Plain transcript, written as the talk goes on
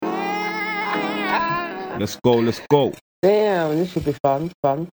Let's go. Damn, this should be fun.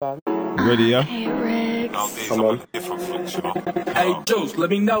 Ready, yeah? Hey, Riggs. Come on. Different flicks, you know. Hey, Juice, let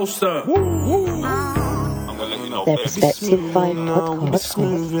me know, sir. I'm gonna let you know. The Perspective 5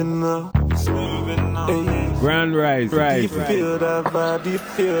 podcast. Grand Rise. Do you feel that vibe? Do you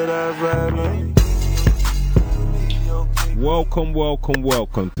feel that vibe, man? Welcome to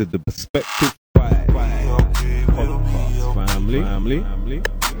the Perspective 5 podcast, family.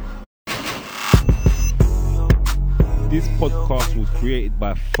 This podcast was created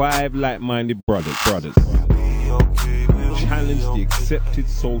by 5 like-minded brothers who challenge the accepted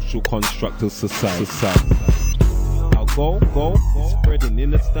social construct of society. Our goal is spreading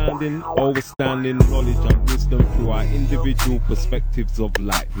understanding, overstanding, knowledge and wisdom through our individual perspectives of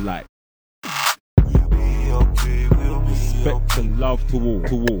life. Respect and love to all.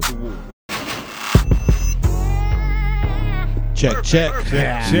 Check. Check.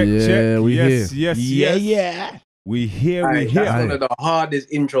 We Yes. Yeah. We here. That's one of the hardest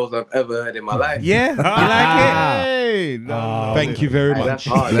intros I've ever heard in my life. Yeah. You like it? Hey, no. Thank you very That's much.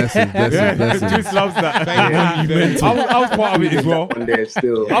 hard. Blessing. Juice loves that. Thank you. I was part of it as well. One day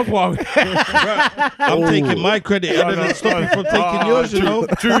still. I was part of it. I'm taking my credit and then stopping from taking yours, you know.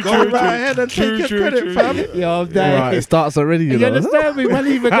 True. Go right ahead and take your credit, fam. Yo, I'm dying. Right, it starts already, you You know. understand me? Man,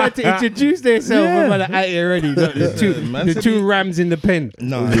 even got to introduce themselves. Yeah. Man, at it already. Look, the two rams in the pen.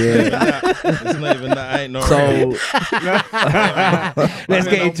 No, Yeah. it's not even that. I ain't no. So, Let's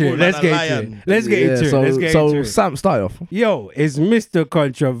get into it. Let's get into it. Sam, start off. Yo, it's Mr.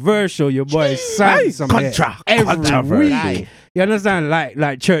 Controversial. Your boy Sam. Every week. You understand?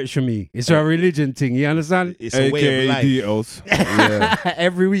 Like church for me. It's a religion thing. You understand? It's a way of life. DLs.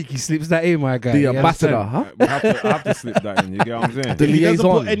 Every week he slips that in, my guy. The You ambassador, understand? huh? I have to slip that in. You get what I'm saying? The If he doesn't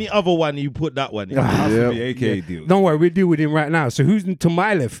liaison. put any other one, you put that one in. It has to Yeah. be AKA deals. Don't worry, we'll deal with him right now. So who's to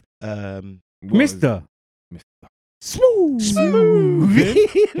my left? What is Mr. it? Smooth.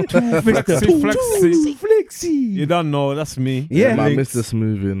 Flexi. Flexi. You don't know, that's me. Yeah. My Links. Mr.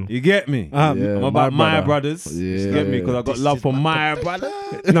 Smoothing. You get me? Yeah, I'm about my my brother. brothers. Yeah. You get me? Because I got love for my brother.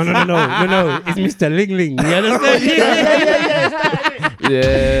 No. It's Mr. Ling Ling. You understand?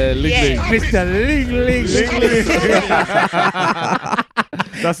 Yeah, Ling. Mr. Ling Ling.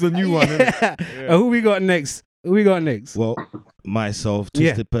 That's the new one, isn't it? Who we got next? Well, myself,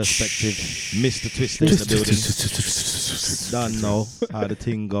 Twisted Perspective, Mr. Twisted in the building. Don't know how the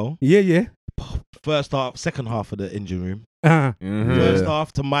thing go. Yeah. Second half of the engine room. Mhm. First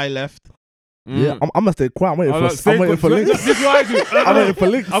half to my left. Yeah, I'm gonna stay quiet. I'm waiting I'm for links. This is what I do. I'm waiting for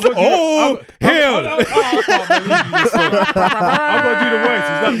links. I'm gonna do the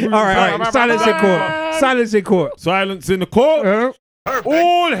voice. All right. Silence in court. Silence in the court.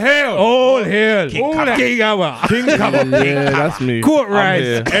 All hail. All hail. King Hour. King Cover. Yeah, that's me. Court I'm rise.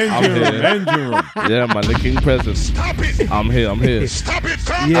 here. Engine room. Yeah, man, the king present. I'm here.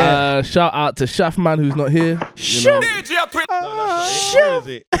 Yeah. Shout out to Shaffman who's not here. Where is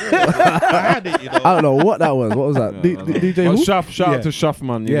it? I had it, you know. I don't know what that was. What was that? DJ Well, who? shout out to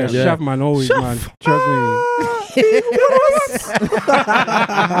Shuffman. Yeah, Yeah. Chef man, always, man. Trust me.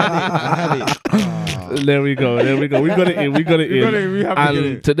 I had it. There we go. We got it in. We have to get And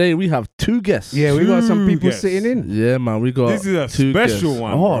it. today we have 2 guests. Yeah, we got some people guests. sitting in. Yeah, man, we got This is a 2 special guests.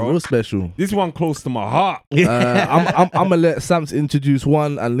 one, Oh, bro. real special. This one close to my heart. I'm gonna let Sam's introduce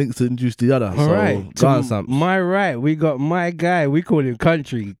one and Links to introduce the other. All So, right. go on, To Sam. my right, we got my guy. We call him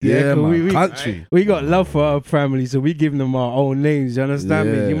Country. Yeah, 'cause man. we- Country. We got love for our family, so we give them our own names. You understand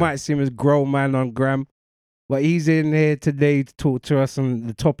Yeah. me? You might see him as Grow Man on Gram, but he's in here today to talk to us on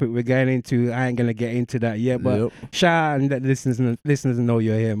the topic we're going into. I ain't gonna get into that yet, but Yep. shout out and let listeners know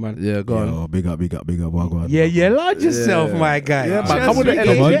you're here, man. Yeah, go on. Big up, wagwan. Yeah, large yourself, Yeah. my guy. Yeah, man, Just come on, the make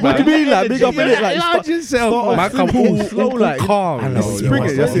energy, it- man. What do you mean, like, big up in it, like, large yourself, Man, come all like calm. I know, you know. Spring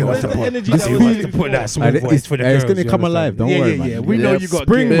it, that's it. What's the point? Energy This that is was- the put that smooth voice for the girls. It's gonna you come understand? alive. Don't yeah, worry, yeah, yeah. man. We know Yeah, you got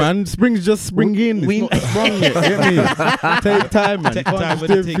Spring, kids. man. Spring's just spring in. we- It's not sprung yet. Get me? Take time, man. Take Can't time just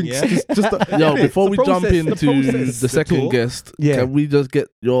with do the thing, everything. yeah? Yo, It's before the we jump process, into process. the second talk. guest, Yeah. can we just get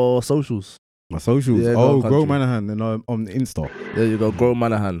your socials? My socials. Yeah, Oh, go Grow country. Manahan and on Insta. There you go, Grow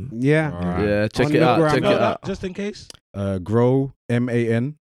Manahan. Yeah. Yeah, check On it the out. gram. Check Know it that, out. just in case. Grow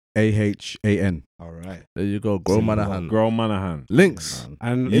MANAHAN. All right. There you go, Grow Manahan. Grow Manahan. Links.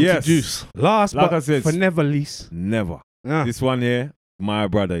 And Yes. Introduce. last Like but I said, for never least. Never. Ah. This one here, my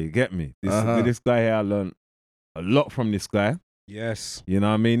brother, you get me? This guy here, I learned a lot from this guy. Yes. You know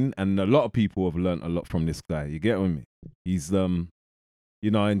what I mean? And a lot of people have learned a lot from this guy. You get with me? He's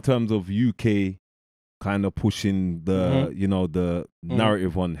in terms of UK kind of pushing the the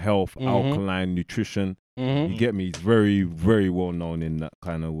narrative on health, alkaline nutrition. You get me? He's very, very well known in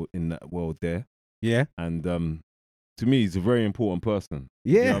that world there. Yeah. And to me, he's a very important person.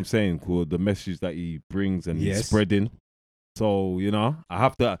 Yeah. You know what I'm saying? Cool. The message that he brings and he's Yes. spreading. So, you know, I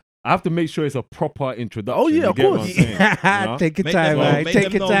have to make sure it's a proper introduction. Oh, yeah, You of get what course. I'm saying? You know? Take your Make time, them know, man. make Take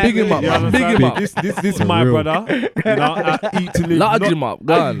them your know. time. Big him up, You man. understand? Big him up. This is For my real. brother. You know, I eat to live. Large not- him up.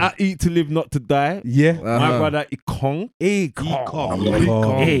 Go on. I eat to live, not to die. Yeah. My brother Ikong.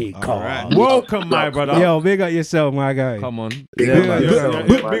 Alright. Welcome, my brother. Yo, big up yourself, my guy. Come on. Big Yeah, up man. yourself, Yeah, man.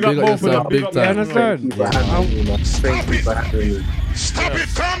 big up Big up both of yourself, them. big Big up time. You understand? Thank you for having me, man. Thank you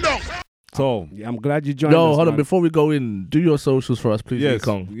for having me. So, Yeah, I'm glad you joined Yo, us. hold on. man. Before we go in, do your socials for us, please. yes,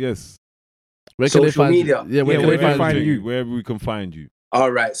 Kong. yes. Where can they Social find media. You? Yeah, where Yeah, can where they can find find you? you? Wherever we can find you. All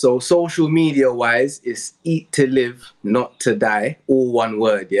right. So social media wise, it's Eat to Live, Not to Die, all one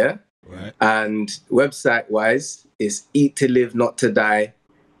word, yeah. Right. And website wise, it's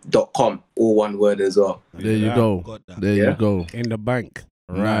eattolivenottodie.com, all one word as well. There you Yeah. go. Got that. There Yeah. you go. In the bank.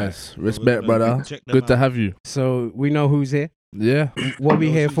 Nice. We're Respect, gonna brother. check them Good to out. have you. So we know who's here. Yeah. What we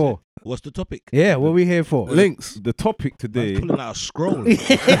here for? What's the topic? Yeah, what we here for? Links. The topic today. Man's pulling out a scroll. Well,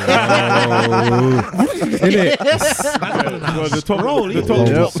 the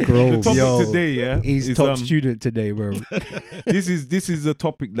topic, the topic Yo, today, yeah, He's is, top student today, bro. this is a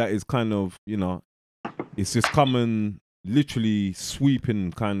topic that is kind of, you know, it's just coming, literally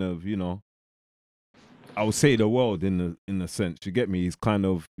sweeping, kind of, you know, I would say the world in a sense. You get me? It's kind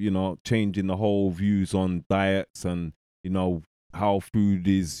of, you know, changing the whole views on diets and, you know, how food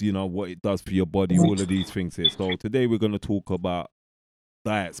is, you know, what it does for your body, all of these things here. So today we're going to talk about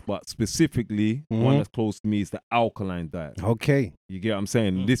diets, but specifically one that's close to me is the alkaline diet. Okay. You get what I'm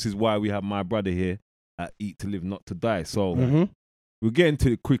saying? This is why we have my brother here at Eat to Live, Not to Die. So we'll get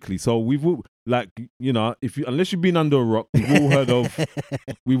into it quickly. So we've all, like, you know, unless you've been under a rock,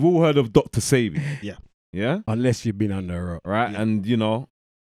 we've all heard of Dr. Sebi. Yeah. Yeah? Unless you've been under a rock. Right? Yeah. And you know,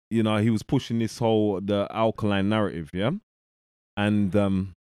 he was pushing this whole the alkaline narrative, yeah? And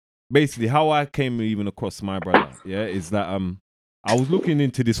basically how I came even across my brother, yeah, is that I was looking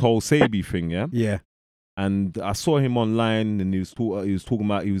into this whole Sebi thing, yeah? Yeah. And I saw him online, and he was talking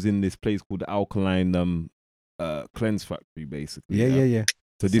about he was in this place called the Alkaline Cleanse Factory, basically. Yeah.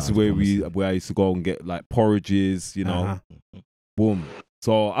 So this is where I used to go and get like porridges, you know, boom.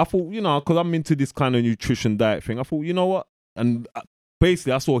 So I thought, you know, because I'm into this kind of nutrition diet thing, I thought, you know what? And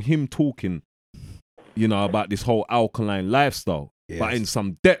basically I saw him talking, you know, about this whole alkaline lifestyle, but in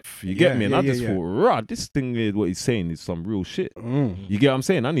some depth, you get me? And I just thought, right, this thing is what he's saying is some real shit. You get what I'm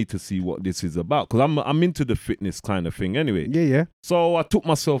saying? I need to see what this is about, because I'm into the fitness kind of thing anyway. Yeah. So I took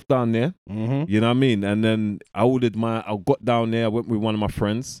myself down there, you know what I mean? And then I got down there, I went with one of my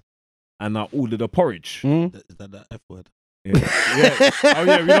friends, and I ordered a porridge. Is that the F word? Yeah. Oh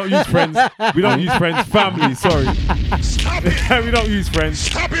yeah, we don't use friends. We don't use friends. Family, sorry. We don't use friends.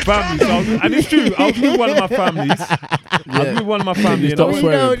 Family. So and it's true. I was with one of my families. I was with one of my family. Stop We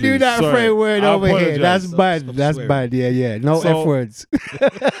swearing, don't do please. that Sorry. friend word I over here. apologize. That's Stop bad. That's swearing. bad. Yeah. No So- F words.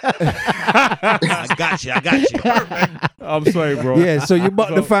 I got you. I'm sorry, bro. Yeah. So you bought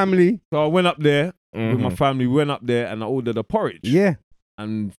the So- family. So I went up there with my family. We went up there and I ordered a porridge. Yeah.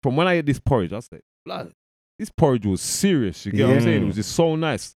 And from when I ate this porridge, I was like, blood, this porridge was serious. You get what I'm Yeah. saying? It was just so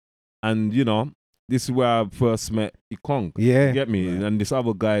nice. And you know, this is where I first met Ikong. Yeah. You get me? And this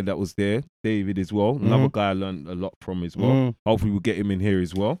other guy that was there, David as well. Another guy I learned a lot from as well. Hopefully we'll get him in here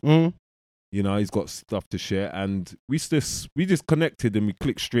as well. You know, he's got stuff to share. And we just connected and we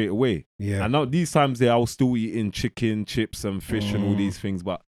clicked straight away. Yeah. And now these times there I was still eating chicken, chips and fish and all these things.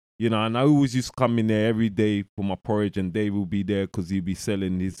 But you know, and I always used to come in there every day for my porridge, and Dave will be there because he'll be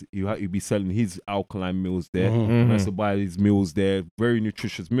selling his alkaline meals there. I used to buy his meals there, very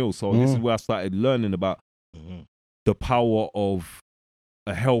nutritious meals. So this is where I started learning about the power of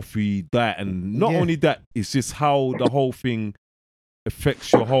a healthy diet, and not only that, it's just how the whole thing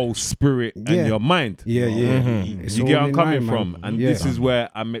affects your whole spirit and your mind. Yeah. It's You get all where I'm in coming line, from, man. and this is where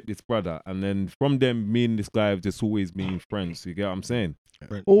I met this brother, and then from them, me and this guy have just always been friends. You get what I'm saying?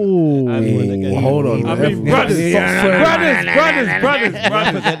 Oh, And- hold on. I mean, F- brothers, brothers.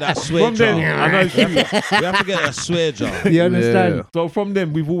 Forget that swear From them, jar. I know it's true. We have to get a swear jar. You understand? Yeah. So from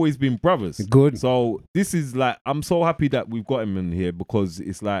them, we've always been brothers. Good. So this is like, I'm so happy that we've got him in here, because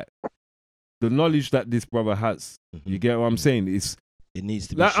it's like the knowledge that this brother has. You get what I'm saying? It's It needs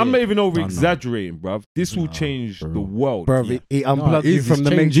to be. like, I'm not shared. even over exaggerating, bruv. This will change the world. Bro, he unplugged you it's from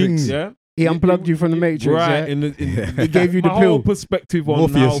the changing. matrix. Yeah. He unplugged you from the matrix. Right, Yeah? he gave you the my pill. whole perspective on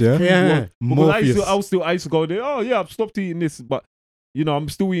Morpheus, how yeah? food Yeah. works. Because Morpheus. I used to go there. Oh yeah, I've stopped eating this, but you know I'm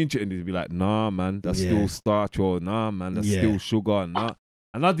still eating chicken. They'd be like, nah, man, that's Yeah. still starch, or nah, man, that's Yeah. still sugar. Nah,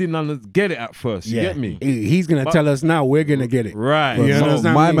 And I didn't get it at first. You get me? He's going to tell us now. We're going to get it. Right. You Bro,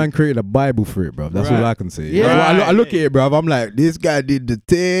 understand my me? man created a Bible for it, bro. That's Right. all I can say. Yeah. That's why I look Right. at it, bro. I'm like, this guy did the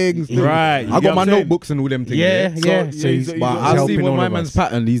things. Right. You I get got my what I'm saying? notebooks and all them things. Yeah. So he's you But got- I've seen helping when all my of man's us.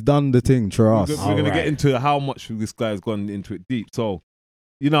 patterned, he's done the thing for us. We're going to Alright. get into how much this guy's gone into it deep. So,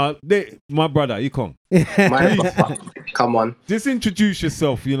 you know, my brother, you come. Come on. Just introduce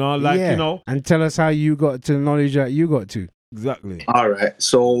yourself, you know, like, Yeah. you know. And tell us how you got to the knowledge that you got to. Exactly. All right.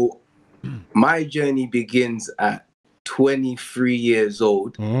 So my journey begins at 23 years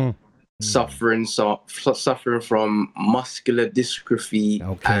old, suffering from muscular dystrophy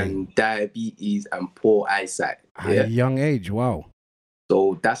Okay. and diabetes and poor eyesight. At a young age. Wow.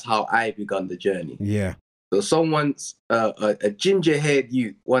 So that's how I began the journey. Yeah. So someone's a ginger-haired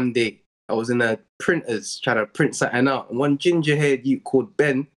youth one day. I was in a printers trying to print something out. And one ginger-haired youth called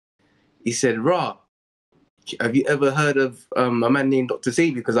Ben, he said, "Rah, have you ever heard of a man named Dr.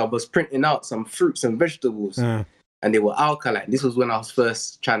 Sabi?" Because I was printing out some fruits and vegetables, and they were alkaline. This was when I was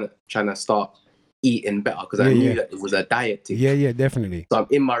first trying to start eating better, because I knew that it was a diet thing. Yeah, definitely. So I'm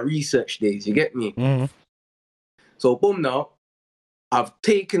in my research days. You get me? So boom, now I've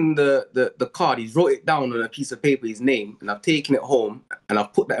taken the card. He's wrote it down on a piece of paper, his name, and I've taken it home and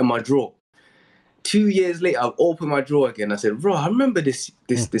I've put that in my drawer. 2 years later, I've opened my drawer again. I said, "Bro, I remember this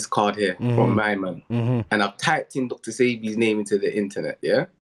card here from my man." And I've typed in Dr. Sabi's name into the internet, yeah?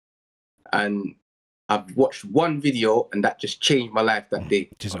 And I've watched one video and that just changed my life that day.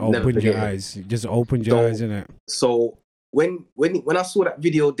 Just I'll never opened your forget it. eyes. Just opened your eyes, innit? So when I saw that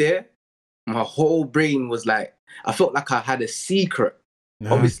video there, my whole brain was like, I felt like I had a secret.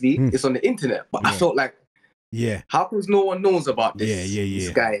 Obviously, it's on the internet, but I felt like, how come no one knows about this, this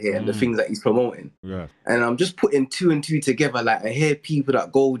guy here and the things that he's promoting? Yeah. And I'm just putting two and two together. Like, I hear people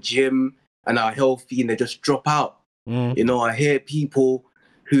that go gym and are healthy and they just drop out. You know, I hear people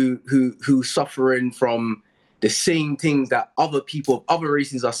who suffering from the same things that other people of other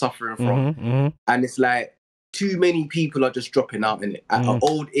races are suffering from. And it's like, too many people are just dropping out in it at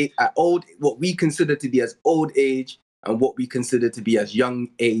old age, what we consider to be as old age and what we consider to be as young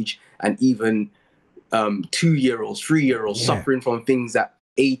age, and even 2-year-olds, 3-year-olds suffering from things that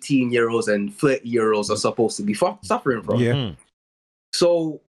 18-year-olds and 30-year-olds are supposed to be suffering from.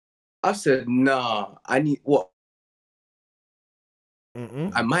 So I said, nah, I need what?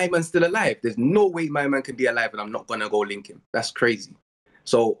 And my man's still alive. There's no way my man can be alive and I'm not gonna go link him. That's crazy.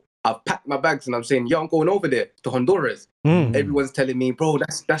 So I've packed my bags and I'm saying, yo, I'm going over there to Honduras. Everyone's telling me, bro,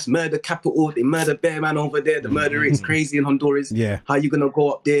 that's murder capital. They murder bear man over there. The murder rate's crazy in Honduras. How you gonna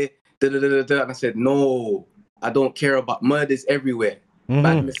go up there? And I said, no, I don't care about murders everywhere.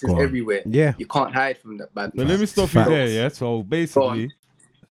 Badness is everywhere. You can't hide from that badness. But let me stop you there, yeah? So basically,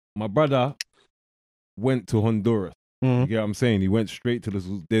 my brother went to Honduras. You get what I'm saying? He went straight to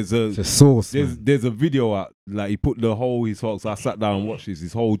there's a source. There's a video out, like he put the whole his whole. So I sat down and watched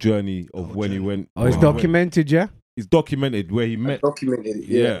his whole journey of when he went. Oh, it's documented, yeah? It's documented where he met. Documented it,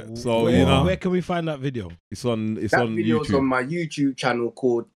 Yeah. So you know, where can we find that video? It's on That video's YouTube. on my YouTube channel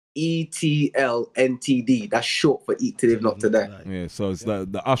called ETLNTD. That's short for Eat to Live Not to Die. Yeah, so it's like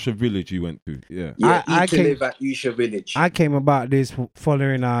the Usher village he went to. Yeah. Yeah, I Eat to came- Live at Usha Village. I came about this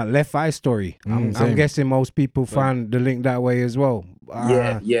following a Left Eye story. I'm same. guessing most people found the link that way as well.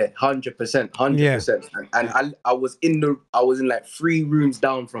 Yeah, 100%, 100%. And I was in like 3 rooms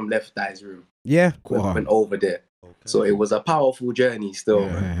down from Left Eye's room. Yeah. When I went over there. So it was a powerful journey still.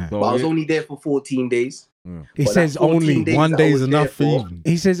 But I was only there for 14 days. He But says that 14 only. days One that I day is was enough there for for, you.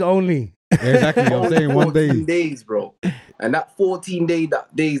 He says only. Exactly. I'm saying one 14 day. days, bro. And that 14 days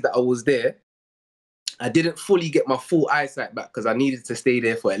that I was there, I didn't fully get my full eyesight back because I needed to stay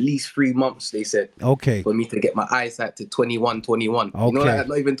there for at least 3 months, they said, Okay. for me to get my eyesight to 21. You know, Okay. like,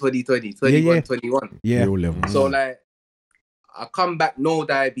 not even 2020, 21, Yeah. 21. Yeah. Real level. So like, I come back, no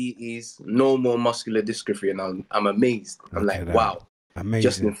diabetes, no more muscular dystrophy, and I'm amazed. I'm Look like, at that. wow. Amazing.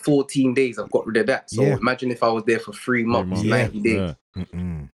 Just in 14 days, I've got rid of that. So Yeah. imagine if I was there for 3 months, Yeah. 90 days.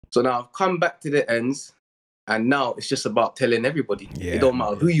 So now I've come back to the ends, and now it's just about telling everybody. Yeah. It don't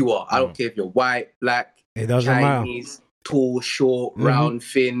matter who you are. I don't care if you're white, black, It doesn't matter. Chinese, tall, short, round,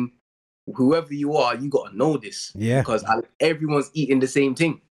 thin. Whoever you are, you got to know this. Yeah. Because everyone's eating the same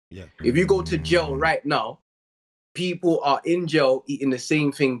thing. Yeah. If you go to jail right now, people are in jail eating the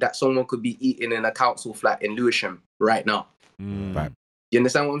same thing that someone could be eating in a council flat in Lewisham right now. You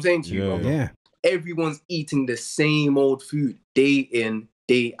understand what I'm saying to you, bro? Yeah. Everyone's eating the same old food day in,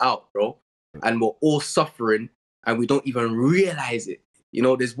 day out, bro. And we're all suffering and we don't even realize it. You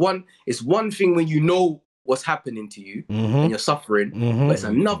know, it's one thing when you know what's happening to you Mm-hmm. and you're suffering, but it's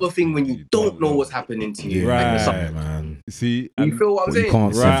another thing when you don't know what's happening to you and you're Right, suffering. man. See, You feel what I'm What you saying?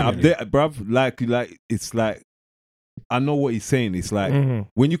 can't see. right up there, bruv. Like it's like I know what he's saying. It's like Mm-hmm.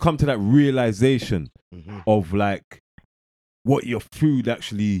 when you come to that realization Mm-hmm. of like what your food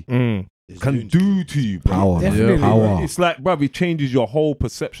actually Mm. can do to you, bro. Power, Definitely. man. Power. It's like, bruv, it changes your whole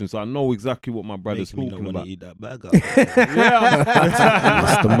perception. So I know exactly what my brother's Making me not talking want about. to eat that burger. Yeah,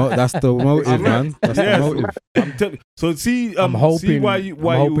 That's the motive, man. That's the Yes. motive. I'm telling. So see, I'm see hoping- why you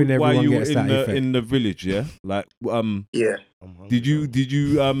I'm hoping why everyone you gets in that the effect. in the village, yeah. Like, Yeah. did you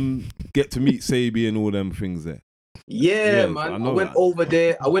get to meet Sabi and all them things there? Yeah, Yeah, man. I I know went that. over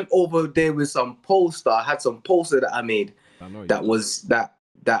there. I went over there with some poster. I had some poster that I made I know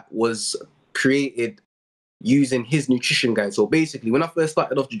that was created using his nutrition guide. So basically, when I first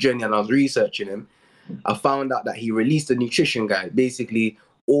started off the journey and I was researching him, I found out that he released a nutrition guide. Basically,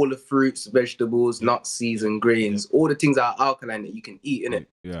 all the fruits, vegetables, nuts, seeds, and grains, all the things that are alkaline that you can eat in it.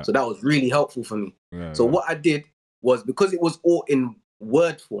 Yeah. So that was really helpful for me. Yeah, So yeah. what I did was, because it was all in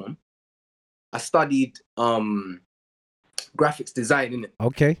word form, I studied graphics design in it.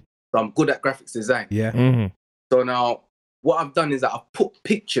 Okay. So I'm good at graphics design. Yeah. Mm-hmm. So now what I've done is that I've put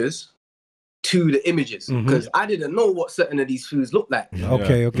pictures to the images because I didn't know what certain of these foods look like.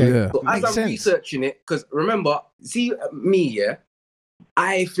 Okay. Okay. Yeah. So as Makes I'm sense. researching it, because remember, see me, yeah,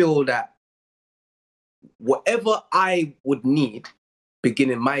 I feel that whatever I would need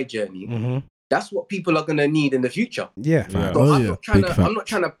beginning my journey, Mm-hmm. that's what people are gonna need in the future. Yeah. Yeah. So Oh, I'm yeah. not trying Big to I'm not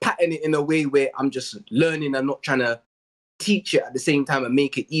trying to pattern it in a way where I'm just learning and not trying to teach it at the same time and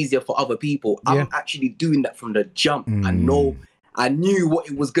make it easier for other people. Yeah. I'm actually doing that from the jump. I knew what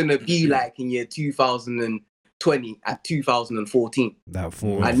it was gonna be like in year 2020 at 2014. That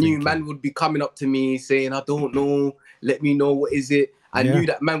forward I knew thinking. man would be coming up to me saying, I don't know, let me know what is it. I Yeah. knew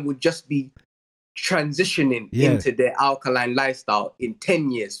that man would just be transitioning Yeah. into their alkaline lifestyle in 10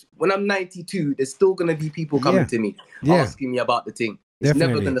 years. When I'm 92, there's still going to be people coming Yeah. to me, Yeah. asking me about the thing. It's never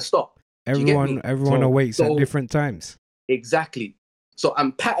Definitely. going to stop. Do you get me? Everyone So- awaits at so- different times. Exactly. So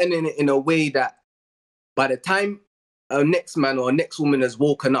I'm patterning it in a way that by the time a next man or a next woman has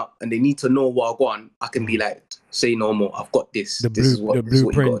woken up and they need to know what I want, I can be like, say no more. I've got this. The, This is what the you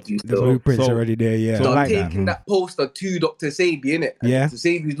got blueprint. to do. The So- blueprint's so- already there. Yeah. So I I'm like that. taking that poster to Dr. Sabi, innit? And Yeah. Dr.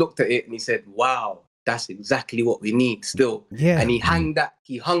 Sabi's looked at it and he said, wow, that's exactly what we need still. Yeah. And he hung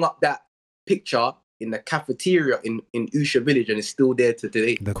up that picture in the cafeteria in Usha Village and it's still there to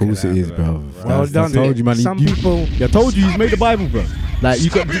today. Of course it is, bro. Well done. I told you, man. Some you, people. I told you, he's made the Bible, bro. Like, you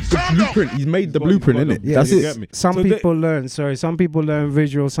got the blueprint. He's made the blueprint, innit? Yeah, That's you it. get me? Some So people learn. Some people learn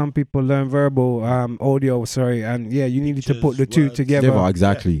visual. Some people learn verbal, audio. And yeah, you needed to put the two Words. together Yeah,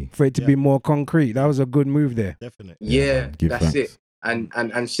 exactly. for it to be more concrete. That was a good move there. Definitely. Yeah, man, give that's thanks. it.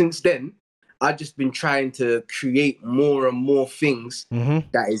 And since then, I've just been trying to create more and more things Mm-hmm.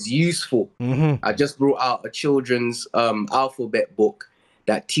 that is useful. Mm-hmm. I just brought out a children's alphabet book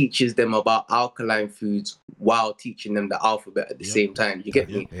that teaches them about alkaline foods while teaching them the alphabet at the same time. You get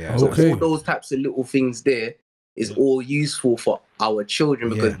me? Yeah. So Okay. all those types of little things there is all useful for our children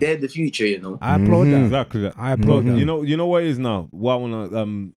because Yeah. they're the future, you know. I applaud that. Exactly that. I applaud that. You know what it is now? What I want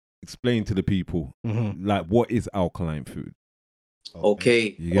to explain to the people, Mm-hmm. like what is alkaline food?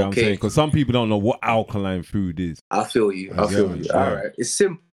 Okay. You get what I'm saying? Because some people don't know what alkaline food is. I feel you. I feel you. All right. It's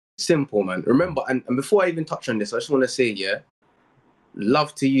simple, man. Remember, and before I even touch on this, I just want to say, yeah,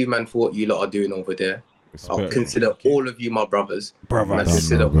 love to you, man, for what you lot are doing over there. I'll Respect. consider all of you my brothers. Brother. And I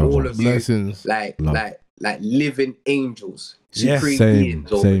consider brother. all of you Blessings. like Love. living angels, Yeah. supreme Same,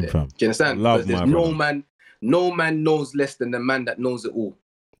 beings over same, there. fam. Do you understand? Love, Because my there's brother. no man knows less than the man that knows it all.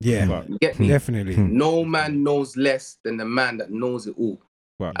 Yeah. Right. You get me? Definitely. No man knows less than the man that knows it all.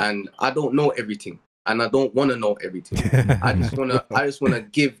 Right. And I don't know everything, and I don't want to know everything. I just wanna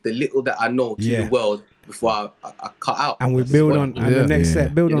give the little that I know to Yeah. the world before I cut out. And we That's build what- on, and the next Yeah.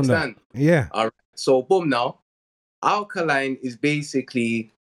 step, build You on that. understand? Yeah. All right. So boom now. Alkaline is basically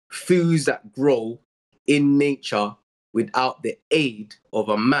foods that grow in nature without the aid of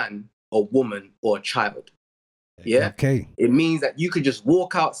a man, a woman, or a child. Yeah. Okay. It means that you could just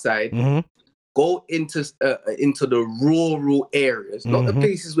walk outside, Mm-hmm. go into the rural areas, not the Mhm.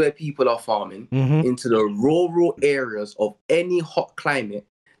 places where people are farming, Mm-hmm. into the rural areas of any hot climate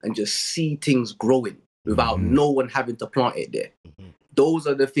and just see things growing without Mhm. no one having to plant it there. Mhm. Those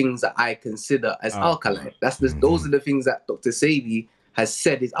are the things that I consider as alkaline. Those are the things that Dr. Sabi has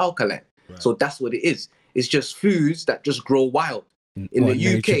said is alkaline. Right. So that's what it is. It's just foods that just grow wild. In What the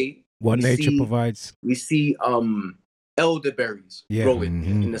nature- UK, What we nature see- provides. we see elderberries Yeah. growing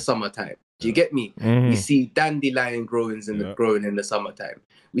Mhm. in the summertime. Do you get me? We see dandelion growing in the summertime.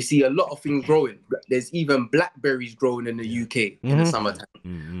 We see a lot of things growing. There's even blackberries growing in the UK in the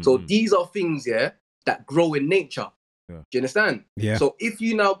summertime. So these are things, that grow in nature. Do you understand? Yeah. So if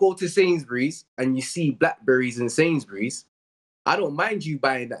you now go to Sainsbury's and you see blackberries in Sainsbury's, I don't mind you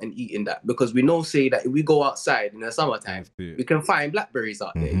buying that and eating that, because we know, say, that if we go outside in the summertime, we can find blackberries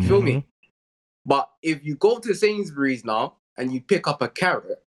out there. You feel me? But if you go to Sainsbury's now and you pick up a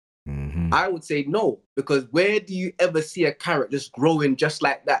carrot, I would say no, because where do you ever see a carrot just growing just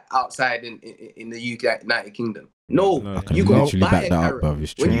like that outside in the UK, United Kingdom? No, you got to buy a carrot.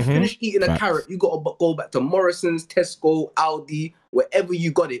 When you finish eating a carrot, you got to go back to Morrison's, Tesco, Aldi, wherever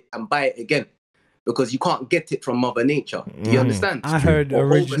you got it, and buy it again, because you can't get it from Mother Nature. Do you understand? I heard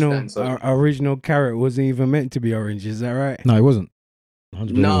original carrot wasn't even meant to be orange. Is that right? No, it wasn't.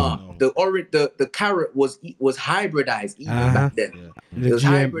 Nah, the carrot was hybridized even back then. The it was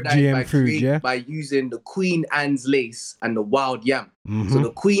hybridized by using the Queen Anne's lace and the wild yam. So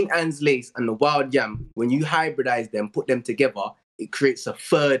the Queen Anne's lace and the wild yam, when you hybridize them, put them together, it creates a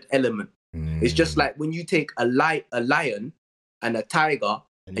third element. It's just like when you take a lion and a tiger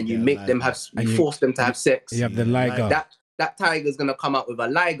and you make them force them to have sex. You have the liger. That tiger's gonna come out with a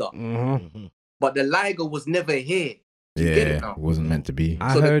liger. But the liger was never here. You get it now? It wasn't meant to be.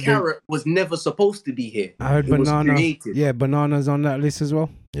 So the carrot was never supposed to be here. I heard banana. Yeah, bananas on that list as well.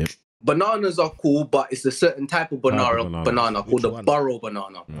 Yep. Bananas are cool, but it's a certain type of banana called the burro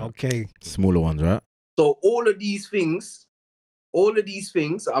banana. Okay. Smaller ones, right? So all of these things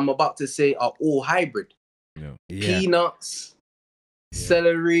I'm about to say are all hybrid. Peanuts,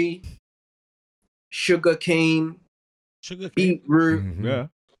 celery, sugarcane, beetroot,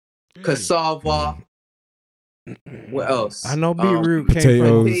 cassava. What else? I know beetroot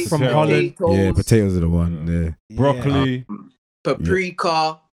came from Holland. Yeah, potatoes are the one. Yeah. Broccoli,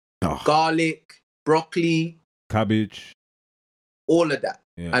 paprika, garlic, broccoli, cabbage, all of that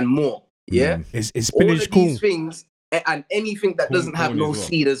and more. Yeah, Is spinach cool? These things and anything that doesn't have no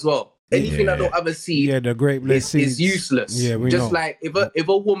seed as well. Anything that don't have a seed, the grapeless seeds is useless. Yeah, we just know. like if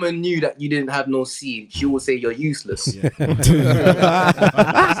a woman knew that you didn't have no seed, she would say you're useless.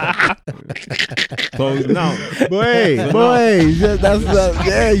 So now,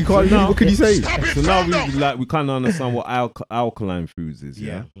 that's you can't. What can you say? So now we kind of understand what alkaline foods is.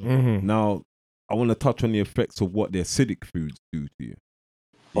 Yeah. Now I want to touch on the effects of what the acidic foods do to you. You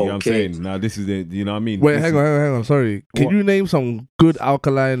know what I'm saying? Now this is you know what I mean? Wait, hang on. Sorry. Can you name some good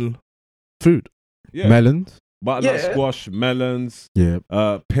alkaline food? Yeah. Melons. Butternut squash, melons,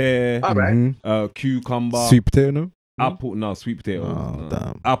 pear, cucumber, sweet potato. No? Apple, no, sweet potato. Oh,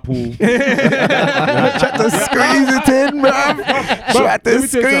 damn. Apple. Try to squeeze it in, bruv. Try to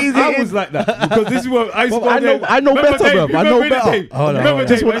squeeze it in. I was like that because this is what I used to I know better, bruv. I know better. Remember, I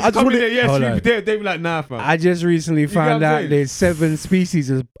just want sweet potato. They be like, nah, fam. I just recently found out there's 7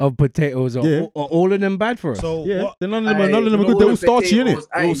 species of potatoes. Are all of them bad for us? So none of them are good. They're all starchy, innit?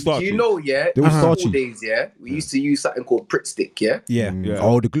 All starchy. You know, they're all starchy. Days, we used to use something called Pritt Stick, Yeah.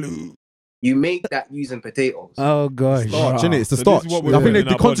 Oh, the glue. You make that using potatoes. Oh gosh, starch, innit? It's the starch. I think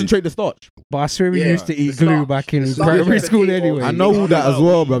they concentrate the starch. But I swear we used to eat glue back in primary school anyway. I know all that as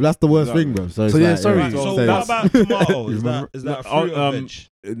well, bro. That's the worst thing, bro. So sorry. So what about tomato? Is that fruit or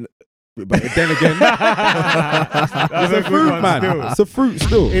veg? But then again, it's a fruit, man. It's a fruit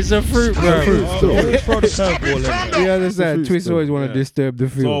still. It's a fruit, bro. You understand? Twists always want to disturb the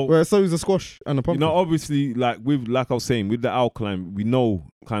fruit. So is the squash and the pumpkin. You know, obviously, like I was saying, with the alkaline, we know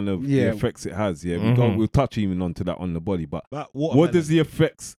kind of the effects it has. Yeah, we'll touch even onto that on the body. But what does the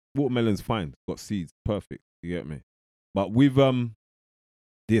effects? Watermelon's fine, got seeds, perfect. You get me? But with the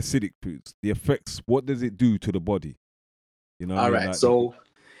acidic foods, the effects, what does it do to the body? You know. All right, like, so.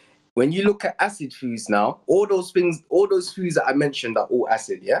 When you look at acid foods now, all those foods that I mentioned are all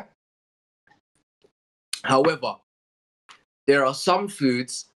acid, yeah? However, there are some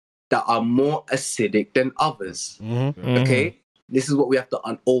foods that are more acidic than others, okay? This is what we have to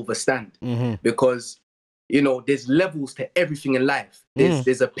understand because, you know, there's levels to everything in life.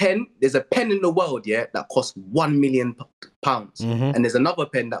 There's a pen in the world, that costs £1 million, and there's another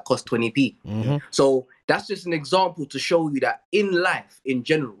pen that costs 20p. So that's just an example to show you that in life, in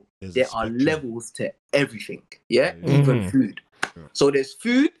general, there are levels to everything, even food. So there's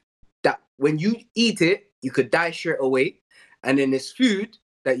food that when you eat it, you could die straight away. And then there's food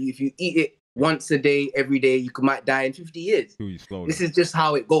that if you eat it once a day, every day, you might die in 50 years. This is just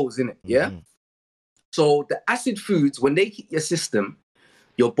how it goes, isn't it? Yeah? So the acid foods, when they hit your system,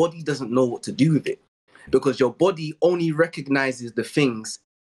 your body doesn't know what to do with it because your body only recognizes the things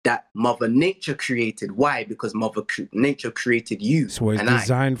that Mother Nature created. Why? Because Nature created you. That's what it's and I.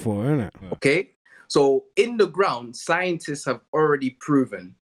 designed for, isn't it? Okay? So in the ground, scientists have already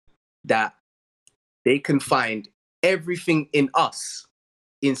proven that they can find everything in us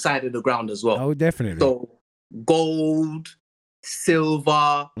inside of the ground as well. Oh, definitely. So gold,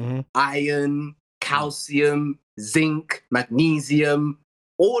 silver, iron, calcium, zinc, magnesium,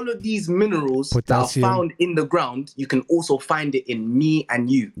 all of these minerals Potassium. that are found in the ground, you can also find it in me and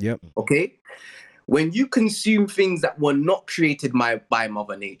you. Yep. Okay? When you consume things that were not created by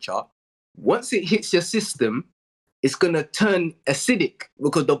Mother Nature, once it hits your system, it's going to turn acidic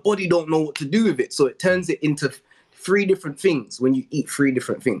because the body don't know what to do with it. So it turns it into 3 different things when you eat 3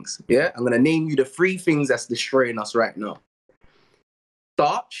 different things. Yeah? I'm going to name you the 3 things that's destroying us right now.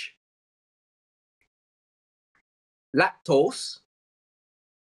 Starch, lactose,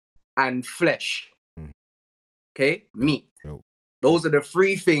 and flesh. Okay? Meat. Those are the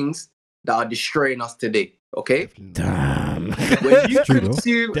 3 things that are destroying us today. Okay? Damn. When you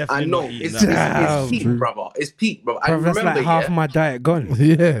consume, I know, it's peak, brother. It's peak, brother. Bro, that's remember, like half my diet gone.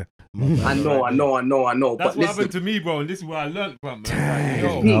 Yeah. I know. That's but what happened to me, bro, and this is where I learned from, man.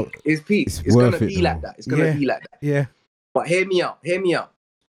 It's peak. It's peak. It's worth gonna it, be though. like that. It's gonna be like that. Yeah. But hear me out.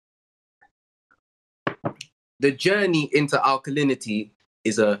 The journey into alkalinity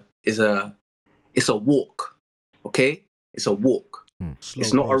is a walk. Okay? It's a walk.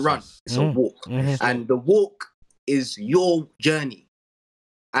 It's not a run. It's a walk. And the walk is your journey.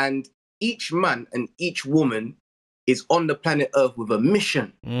 And each man and each woman is on the planet Earth with a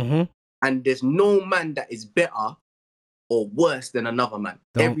mission. And there's no man that is better or worse than another man.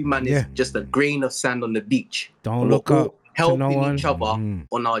 Every man is just a grain of sand on the beach. Don't look up helping to no one. each other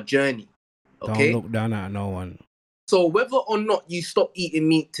on our journey. Okay? Don't look down at no one. So whether or not you stop eating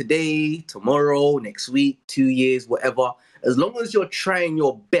meat today, tomorrow, next week, 2 years, whatever, as long as you're trying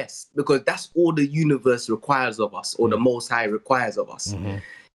your best, because that's all the universe requires of us, or the Most High requires of us.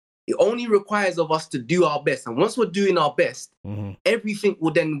 It only requires of us to do our best. And once we're doing our best, everything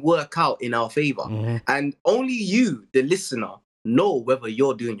will then work out in our favor. And only you, the listener, know whether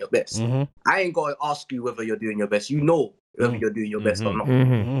you're doing your best. I ain't going to ask you whether you're doing your best. You know whether you're doing your best or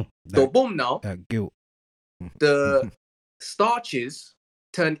not. So boom now. That guilt. The starches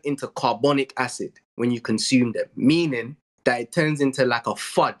turn into carbonic acid when you consume them, meaning that it turns into like a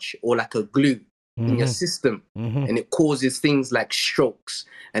fudge or like a glue in your system, and it causes things like strokes,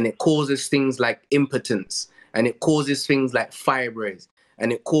 and it causes things like impotence, and it causes things like fibroids,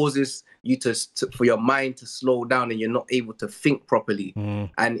 and it causes you for your mind to slow down, and you're not able to think properly,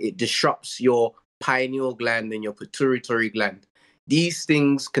 and it disrupts your pineal gland and your pituitary gland. These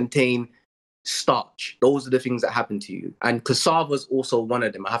things contain starch. Those are the things that happen to you. And cassava is also one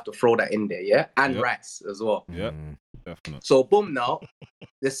of them. I have to throw that in there, yeah? And rice as well. Yeah, definitely. So boom now.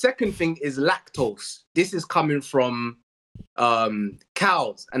 The second thing is lactose. This is coming from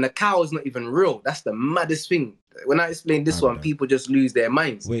cows. And the cow is not even real. That's the maddest thing. When I explain this one, people just lose their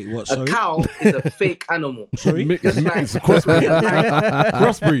minds. Wait, what? A cow is a fake animal. Sorry? Just like It's a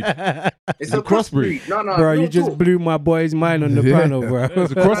crossbreed. It's a crossbreed. No, Bro, no you just talk. blew my boy's mind on the panel, bro.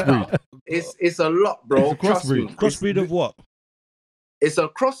 It's a crossbreed. It's a lot, bro. It's a Trust me. crossbreed. Crossbreed of what? It's a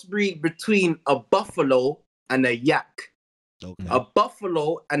crossbreed between a buffalo and a yak. Okay. A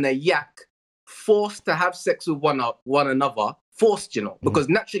buffalo and a yak forced to have sex with one another, forced, you know, because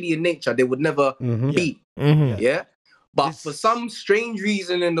naturally in nature they would never be. Yeah. But for some strange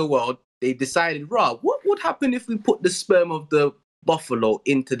reason in the world, they decided, Rob, what would happen if we put the sperm of the buffalo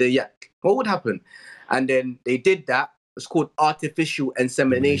into the yak? What would happen? And then they did that. It's called artificial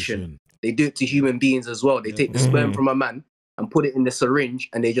insemination. They do it to human beings as well. They take the sperm from a man and put it in the syringe,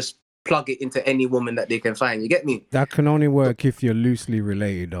 and they just plug it into any woman that they can find. You get me? That can only work if you're loosely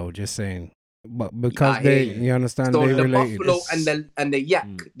related, though. Just saying. But because you understand, so they the related. buffalo and the yak,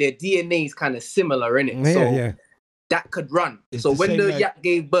 their DNA is kind of similar, innit? Yeah, So yeah. that could run. It's So the when same the like- yak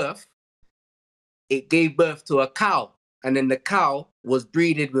gave birth, it gave birth to a cow. And then the cow was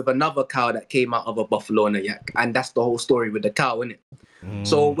breeded with another cow that came out of a buffalo and a yak. And that's the whole story with the cow, innit?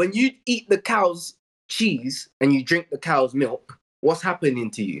 So when you eat the cow's cheese and you drink the cow's milk, what's happening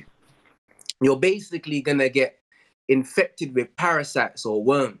to you? You're basically going to get infected with parasites or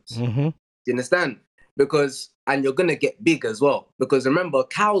worms. Do you understand? And you're going to get big as well. Because remember,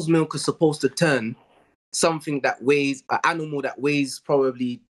 cow's milk is supposed to turn something that weighs, an animal that weighs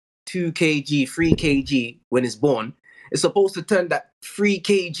probably 2 kg, 3 kg when it's born. It's supposed to turn that 3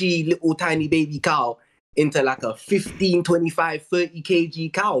 kg little tiny baby cow into like a 15, 25, 30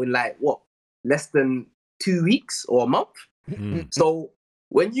 kg cow in like, what, less than 2 weeks or a month? So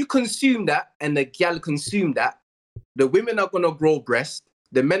when you consume that and the gal consume that, the women are going to grow breast,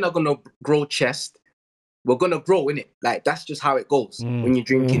 the men are gonna grow chest. We're gonna grow in it. Like that's just how it goes when you're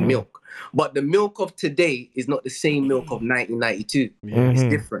drinking milk. But the milk of today is not the same milk of 1992. It's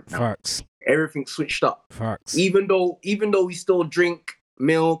different now. Facts. Everything switched up. Facts. Even though we still drink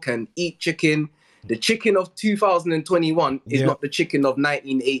milk and eat chicken, the chicken of 2021 is not the chicken of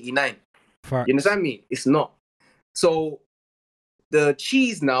 1989. Facts. You understand me? It's not. So the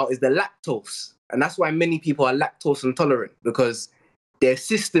cheese now is the lactose. And that's why many people are lactose intolerant, because their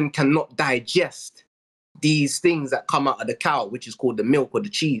system cannot digest these things that come out of the cow, which is called the milk or the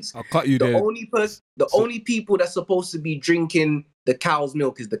cheese. I'll cut you The there. only people that's supposed to be drinking the cow's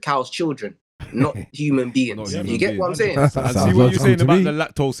milk is the cow's children, not human beings. Not human You get what I'm saying? And see what you're saying about the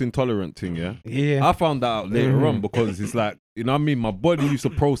lactose intolerant thing, yeah? Yeah. I found that out later on, because it's like, you know what I mean? My body used to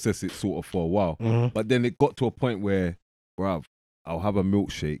process it sort of for a while. But then it got to a point where, bruv, I'll have a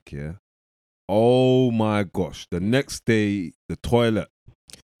milkshake, yeah? Oh my gosh. The next day, the toilet.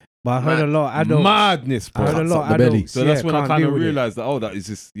 But I heard a lot of adults. Madness, bro. I heard a lot of the belly. adults. So that's when I can't kind of deal with it. realized that, that is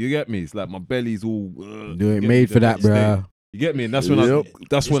just, you get me? It's like my belly's all... You ain't made for that, bruh. You get me? And that's when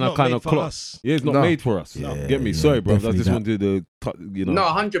I kind of clocked. Yeah, it's not No. made for us. Yeah, Get me? Sorry, bro. I definitely just that. wanted to, you know. No,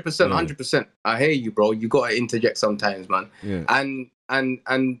 100%, 100%. I hear you, bro. You gotta interject sometimes, man. Yeah.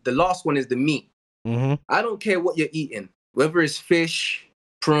 And the last one is the meat. I don't care what you're eating, whether it's fish,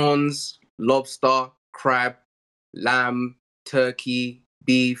 prawns, lobster, crab, lamb, turkey,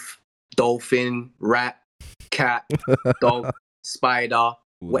 beef, dolphin, rat, cat, dog, spider,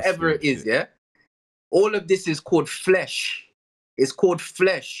 whatever it is, yeah? All of this is called flesh. It's called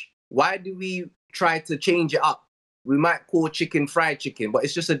flesh. Why do we try to change it up? We might call chicken fried chicken, but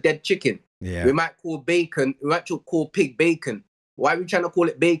it's just a dead chicken. Yeah. We might call bacon, we might call pig bacon. Why are we trying to call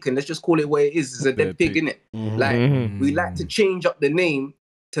it bacon? Let's just call it what it is. It's a dead pig, innit? Like, we like to change up the name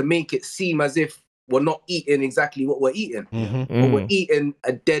to make it seem as if we're not eating exactly what we're eating. But we're eating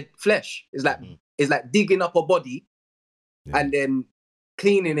a dead flesh. It's like digging up a body and then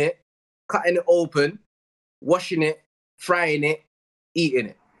cleaning it, cutting it open, washing it, frying it, eating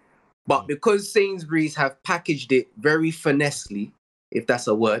it. But because Sainsbury's have packaged it very finessely, if that's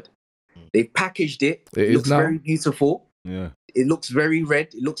a word, they packaged it. It looks very beautiful. Yeah. It looks very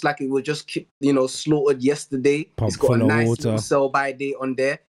red. It looks like it was just, slaughtered yesterday. It's got a nice little sell-by date on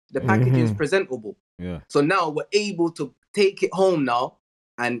there. The packaging is presentable. Yeah. So now we're able to take it home now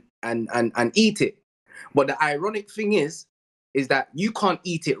and eat it. But the ironic thing is that you can't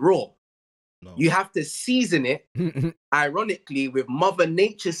eat it raw. No. You have to season it, ironically, with Mother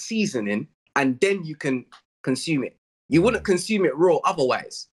Nature seasoning, and then you can consume it. You wouldn't consume it raw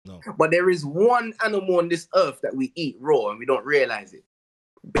otherwise. No. But there is one animal on this earth that we eat raw and we don't realize it.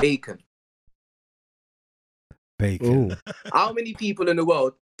 Bacon. Bacon. How many people in the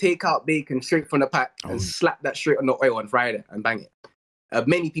world take out bacon straight from the pack and slap that straight on the oil and fry it and bang it?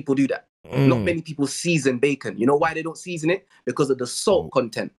 Many people do that. Not many people season bacon. You know why they don't season it? Because of the salt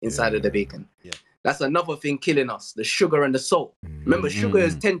content inside of the bacon. Yeah. That's another thing killing us, the sugar and the salt. Remember, sugar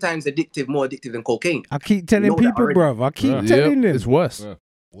is 10 times more addictive than cocaine. I keep telling people, bruv. I keep telling them. It's worse.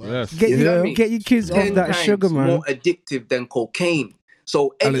 Yes. Get your kids off that sugar, man. More addictive than cocaine.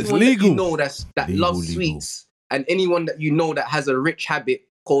 So anyone that you know that loves sweets, and anyone that you know that has a rich habit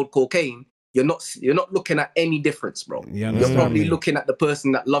called cocaine, you're not looking at any difference, bro. You're probably looking at the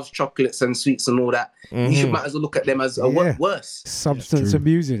person that loves chocolates and sweets and all that. You might as well look at them as worse. Substance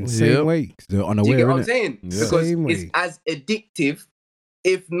abusing, same way. They're unaware, Do you get what I'm innit? saying? Yeah. Because Same it's way. as addictive,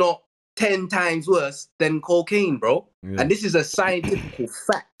 if not 10 times worse than cocaine, bro. Yeah. And this is a scientific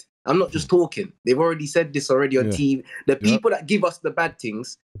fact. I'm not just talking. They've already said this already on TV. The people that give us the bad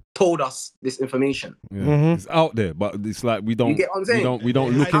things told us this information. Yeah. It's out there, but it's like we don't. You get what I'm saying? We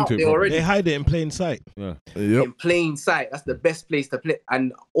don't look It's out into it. there properly. already. They hide it in plain sight. Yeah. In plain sight. That's the best place to play.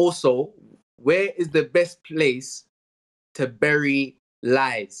 And also, where is the best place to bury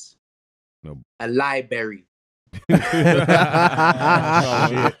lies? No. A library.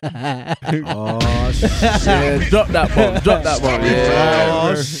 Oh, Yeah, drop that bomb.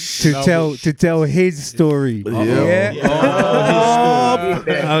 Yeah. To tell his story. Yeah.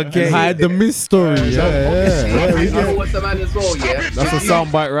 Okay. Hide the mystery. You know what's the mad as well, yeah? That's a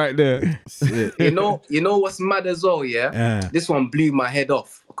soundbite right there. You know what's mad as well, yeah? This one blew my head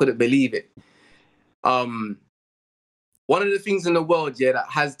off. I couldn't believe it. One of the things in the world, yeah,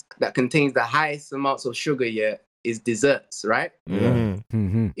 that contains the highest amounts of sugar, yeah, is desserts, right? Yeah.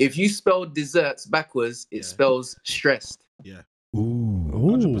 If you spell desserts backwards, it spells stressed. Yeah. Ooh.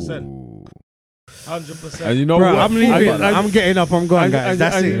 100%. Ooh. 100%. And you know Bro, what? I'm leaving. I'm getting up. I'm going, guys.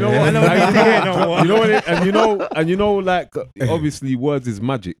 That's it. You know what? I don't need to hear no more. You know what? And you know, like obviously, words is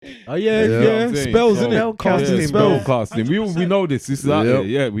magic. Oh yeah, You know what I'm saying? spells, So- innit? Spell casting, Yeah, bro. spell casting. We know this. This is out there.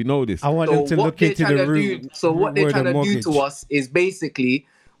 Yeah, we know this. I want them to what look they're into trying the to root. do, so what they're word trying of to do mortgage. to us is basically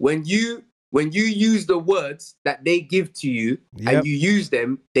when you use the words that they give to you Yep. and you use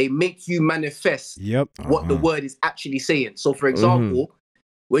them, they make you manifest Yep. what the word is actually saying. So, for example,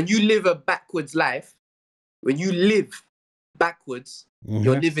 when you live a backwards life, when you live backwards,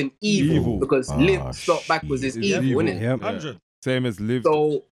 you're living evil, because live spelled backwards is evil, isn't it? Yep. 100. Same as live.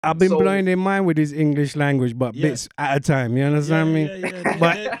 So I've been so- blowing their mind with his English language, but Yeah. bits at a time. You understand me?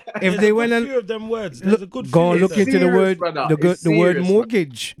 But if they went and few of them words, there's a good go and few look of them. into the Serious, word, brother. the It's word serious,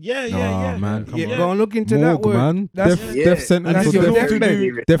 mortgage. Yeah, man, come Yeah, on. go and look into that Morgue, word. man. That's Yeah. Death sentence That's for your death.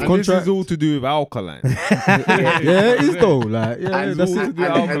 deathbed. Death And contract. this is all to do with alkaline. Yeah, it is though. Like, yeah, And that's all it. to do with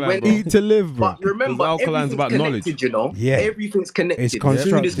alkaline, when- bro. Eat to live, bro. But remember, Because alkaline's everything's about connected, knowledge. you know? Yeah. Everything's connected. It's Food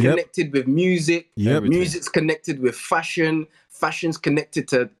constructed. is Yep. connected with music. Yep. Music's connected with fashion. Fashion's connected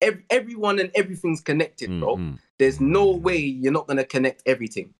to everyone, and everything's connected, bro. There's no way you're not going to connect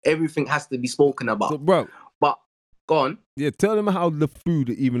everything. Everything has to be spoken about. So, bro, But, go on. yeah, tell them how the food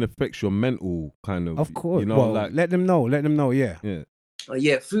even affects your mental kind of. Of course. You know, well, like let them know. Let them know. Yeah. yeah.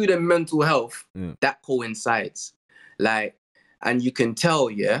 Yeah, food and mental health, Yeah. that coincides. Like, and you can tell,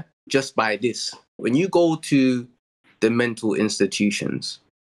 yeah, just by this. When you go to the mental institutions,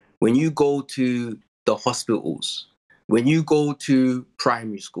 when you go to the hospitals, when you go to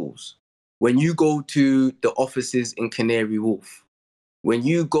primary schools, when you go to the offices in Canary Wharf, when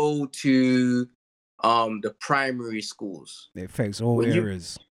you go to the primary schools, It affects all When you-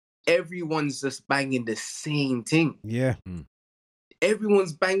 areas. everyone's just banging the same thing. Yeah.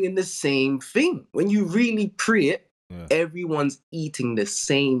 Everyone's banging the same thing. When you really pre it, Yeah. everyone's eating the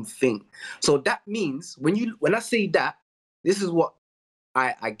same thing. So that means when I say that, this is what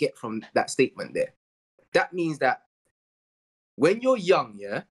I get from that statement there. That means that when you're young,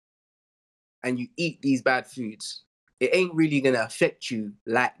 yeah, and you eat these bad foods, it ain't really gonna affect you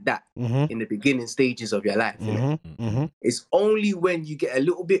like that Mm-hmm. in the beginning stages of your life. innit? Mm-hmm. Mm-hmm. It's only when you get a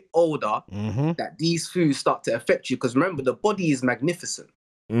little bit older Mm-hmm. that these foods start to affect you. Because remember, the body is magnificent.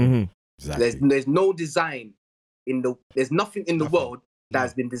 Exactly. There's no design there's nothing in the world that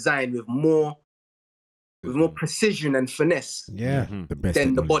has been designed with more precision and finesse Yeah. The best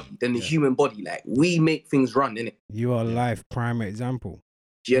than the technology. body, than the human body. Like, we make things run, innit? You are life prime example.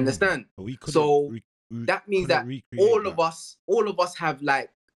 Do you understand? We couldn't So re- that means that couldn't recreate all of us have,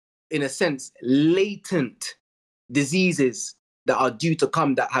 like, in a sense, latent diseases that are due to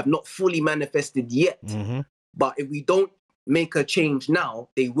come that have not fully manifested yet. Mm-hmm. But if we don't make a change now,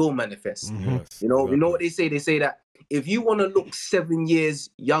 they will manifest. Mm-hmm. Yes, You know exactly. what they say? They say that if you want to look 7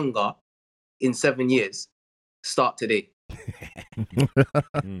 years younger in 7 years, start today. Do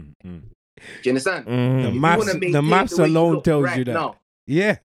you understand? The If you maths, wanna the maintain maths the way you alone look tells right you that. now,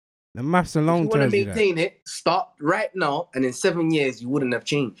 Yeah. The maths if you alone want to tells you that. maintain it, start right now, and in 7 years, you wouldn't have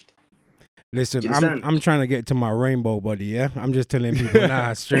changed. Listen, Do you understand? I'm trying to get to my rainbow body, yeah? I'm just telling people,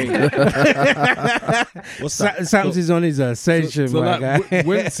 nah, straight. What's that? Sam's is on his ascension, So my like, guy.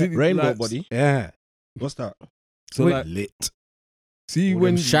 when see, Rainbow like, body. Yeah. What's that? So like, Lit. see When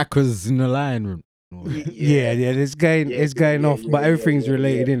when chakras in the line room. Yeah, it's going off, but everything's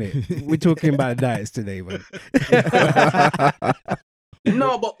related, innit? We're talking about diets today, man.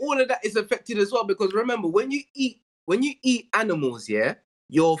 No, but all of that is affected as well, because remember, when you eat animals, yeah,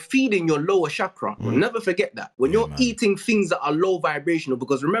 you're feeding your lower chakra. Never forget that. When you're eating things that are low vibrational,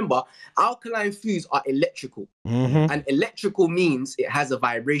 because remember, alkaline foods are electrical. Mm-hmm. And electrical means it has a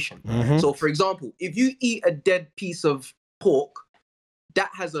vibration. Mhm. So, for example, if you eat a dead piece of pork, that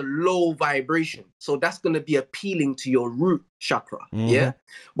has a low vibration. So that's going to be appealing to your root chakra. Yeah.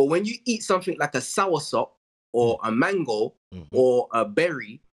 But when you eat something like a soursop or a mango or a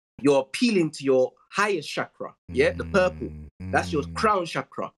berry, you're appealing to your highest chakra. Yeah. The purple. That's your crown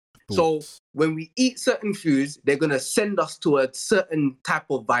chakra. So when we eat certain foods, they're going to send us to a certain type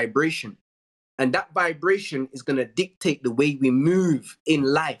of vibration. And that vibration is going to dictate the way we move in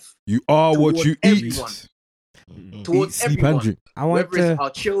life. you are what towards you everyone. eat. Towards Eat, sleep, everyone. and drink. I want Whether it's to our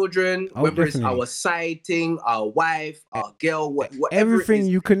children, Oh, whether it's definitely. our sighting, our wife, our girl, whatever everything it is,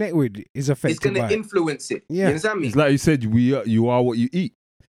 you connect with is it's affected going by to it. influence it. Yeah. You understand me? It's like you said, you are what you eat.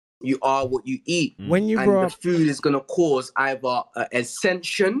 You are what you eat. When you And grow the up. food is going to cause either an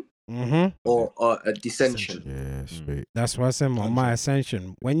ascension Mm-hmm. or a descension. Yeah, straight. That's what I said, my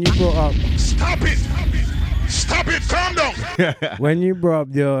ascension. When you grow up, Stop it! Stop it! Calm down! when you brought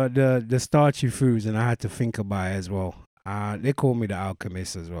up the starchy foods, and I had to think about it as well. They call me the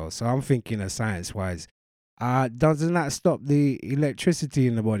alchemist as well. So I'm thinking of science-wise. Doesn't that stop the electricity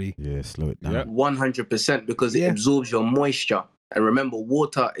in the body? Yeah, slow it down. 100% because it absorbs your moisture. And remember,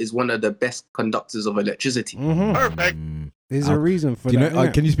 water is one of the best conductors of electricity. Perfect. There's a reason for that. Know,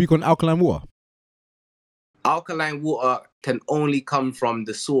 can you speak on alkaline water? Alkaline water can only come from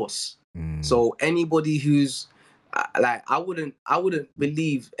the source. So anybody who's like, I wouldn't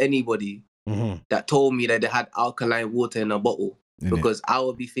believe anybody that told me that they had alkaline water in a bottle, because I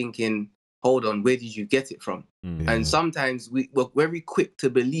would be thinking, hold on, where did you get it from? And sometimes we're very quick to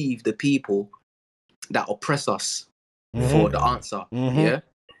believe the people that oppress us for the answer. Yeah.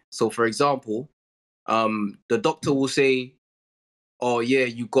 So for example, the doctor will say, oh yeah,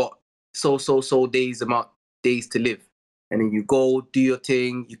 you got so days to live. And then you go do your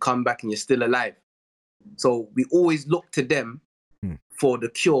thing, you come back and you're still alive. So we always look to them for the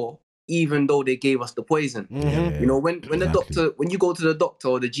cure, even though they gave us the poison. You know, when the doctor, when you go to the doctor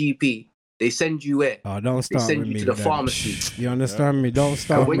or the GP, they send you where? Oh, don't start They send with you me to the then. pharmacy. You understand me? Don't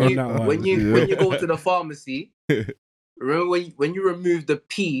start when with you that one. when you go to the pharmacy, remember when you remove the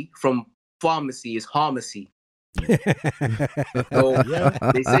P from pharmacy is pharmacy. So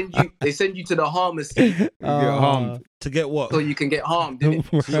they send you to the pharmacy. Harmed. To get what? So you can get harmed,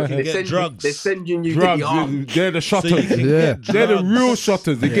 innit? So you can get drugs. They're sending you to Drugs, be harmed. they're the So shutters. you can get They're the real drugs.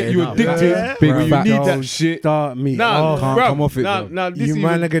 shutters. They get you addicted. Yeah. Big when you Bruv, need that don't shit. Start me. Nah, off. bruv, come off it, nah, bro. nah, this You even-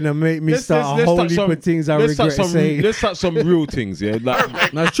 man are gonna make me let's start a whole touch heap of things I let's touch regret some, saying. Let's touch some real things, yeah.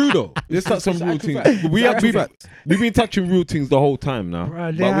 Like, That's true though. let's touch some real actual things. fact. We've been touching real things the whole time now,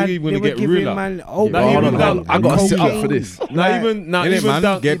 Bruh, but we even they gonna were get giving realer. man Now opium even and down- I gotta sit up cocaine. for this. Now even Innit,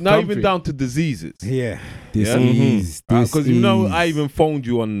 man? Get now even comfy. down to diseases. Yeah. Disease. Because you know, I even phoned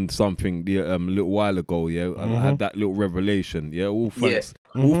you on something a little while ago. Yeah, I had that little revelation. Yeah, all thanks,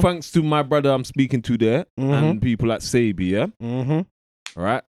 all thanks to my brother I'm speaking to there and people at Sabi. Yeah, all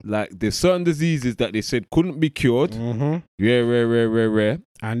right. Like there's certain diseases that they said couldn't be cured. Yeah, rare.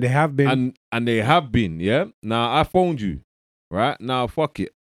 And they have been. And they have been. Yeah. Now I phoned you. Right now, fuck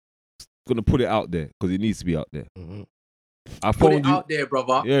it. Gonna put it out there because it needs to be out there. I Put phoned it you. out there,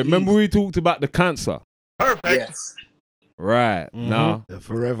 brother. Yeah, remember we talked about the cancer. Perfect. Yes. Right now. The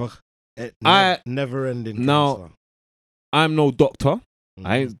forever, I- never ending. now- I'm no doctor.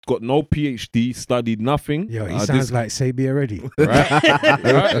 I ain't got no PhD, studied nothing. Yo, he I sounds just- like Sabi already. right?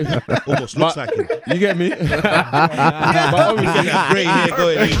 Right? Almost looks like him. You get me? But obviously, Great hair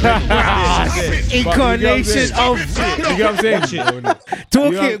going. Incarnation of. you get what I'm saying?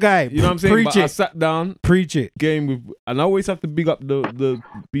 Talk You know- it, guy. You know what I'm saying? Preach But I it. sat down, Preach it. game with, and I always have to big up the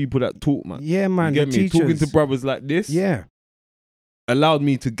people that talk, man. Yeah, man. You The get me? Talking to teachers. brothers like this Yeah. allowed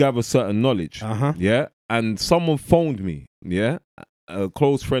me to gather certain knowledge. Uh-huh. Yeah, and someone phoned me. Yeah, a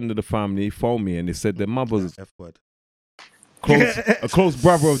close friend of the family phoned me and they said their mother's F word. a close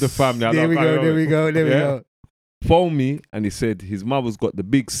brother of the family. I There don't we know, go. There we go. There we Yeah. go. phoned me and he said his mother's got the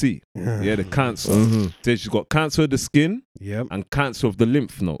big C. Yeah, the cancer. Said she's got cancer of the skin Yep. and cancer of the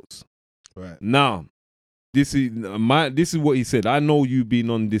lymph nodes. Right. Now, this is what he said. I know you've been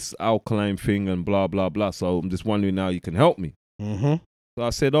on this alkaline thing and blah blah blah. So I'm just wondering now you can help me. So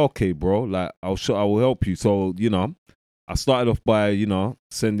I said, okay, bro. Like I will help you. So I started off by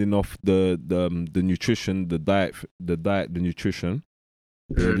sending off the nutrition, the diet, the nutrition,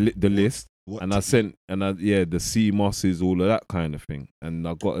 the list. What And I sent, the sea mosses, all of that kind of thing. And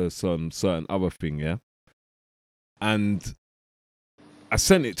I got some certain other thing, yeah. And I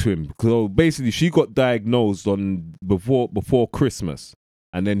sent it to him because basically she got diagnosed on before Christmas,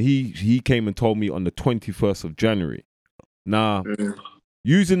 and then he came and told me on the 21st of January. Now,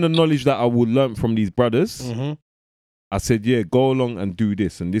 using the knowledge that I would learn from these brothers, I said, yeah, go along and do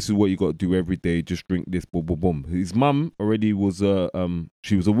this, and this is what you got to do every day. Just drink this, boom, boom, boom. His mum already was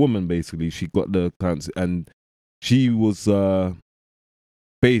she was a woman basically. She got the cancer, and she was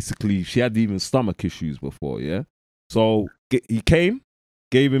basically she had even stomach issues before, yeah. So he came,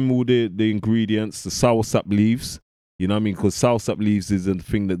 gave him all the ingredients, the soursop leaves. You know what I mean? Because soursop leaves is a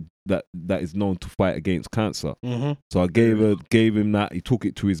thing that is known to fight against cancer. So I gave him that. He took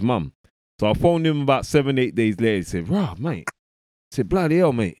it to his mum. So I phoned him about 7-8 days later. He said, "Rah, mate." I said, "Bloody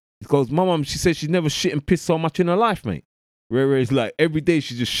hell, mate." He goes, "My mum, she said she's never shit and pissed so much in her life, mate." Whereas like every day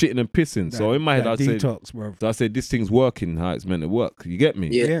she's just shitting and pissing. So in my head I said, detox, bro. so I said, this thing's working how it's meant to work. You get me?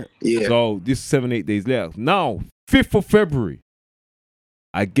 Yeah. So this 7-8 days later. Now, 5th of February,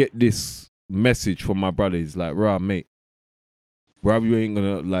 I get this message from my brother. He's like, "Rah, mate. Bro, you ain't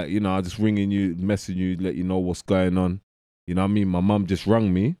gonna I just ringing you, messaging you, let you know what's going on. You know what I mean? My mum just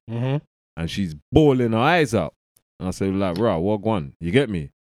rang me and she's bawling her eyes out. And I said, like, "Rah, what one?" You get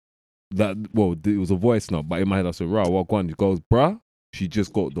me? it was a voice note, but in my head I said, "Rah, what going?" He goes, "Bruh, she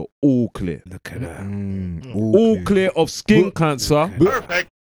just got the all clear. Look at that. All clear of skin cancer Perfect.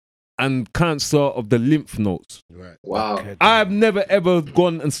 and cancer of the lymph nodes. Right. Wow. I've never ever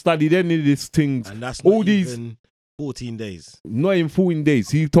gone and studied any of these things. And that's all not these, even 14 days. not in 14 days.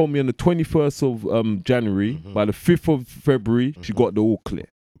 He told me on the 21st of January, by the 5th of February, she got the all clear.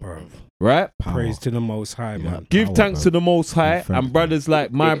 Bro. Right? Praise to the Most High, man. Give thanks to the Most High and brothers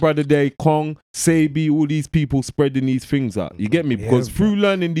like my brother there, Kong, Sabi, all these people spreading these things out. You get me? Because through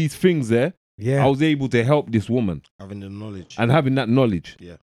learning these things there, I was able to help this woman. Having the knowledge. And having that knowledge.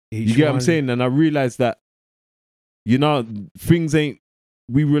 Yeah. You get what I'm saying? And I realized that, you know, things ain't,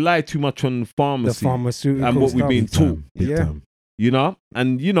 we rely too much on pharmacy. The pharmaceutical and what we've been taught. Yeah. You know,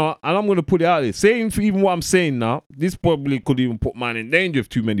 and I'm gonna put it out there. Saying for even what I'm saying now, this probably could even put man in danger if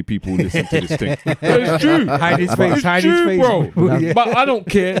too many people listen to this thing. But it's true. Hide his face, It's hide true, his face, bro. Yeah. But I don't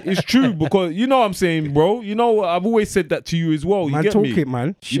care. It's true because you know what I'm saying, bro. You know I've always said that to you as well. You Man, get talk me, it,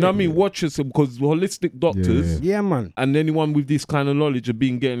 man. You know what I mean? Watch us because holistic doctors, Yeah, man. and anyone with this kind of knowledge of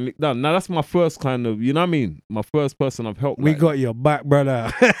being getting licked down. Now that's my first kind of, you know what I mean? My first person I've helped. We got your back,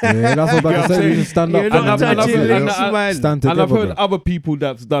 brother. Yeah, that's what I said. We just stand up. You're not touching links, man. Stand And I've together, heard bro. other people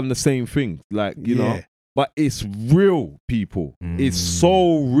that's done the same thing, like you know. But it's real, people. It's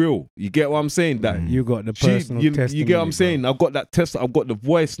so real. You get what I'm saying? That You got the personal you testimony. get what I'm saying? I've got that test. I've got the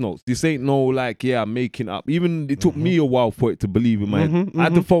voice notes. This ain't no like, yeah, I'm making up. Even it took me a while for it to believe in my head. I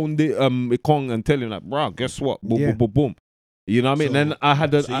had to phone the Kong and tell him like, bro, guess what? Boom, boom, boom, boom. You know what I mean? So, then I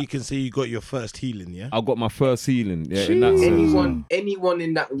had So you can say you got your first healing, yeah? I got my first healing. Yeah, in that sense. Anyone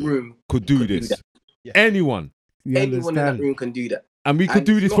in that room could do this. that. Anyone. Anyone in that room can do that. And we could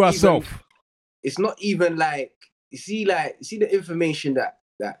do it's this not for even- ourselves. It's not even like you see the information that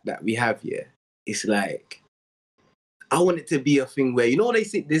we have here. It's like I want it to be a thing where, you know what they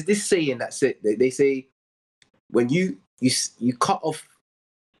say, there's this saying that's it. They say when you cut off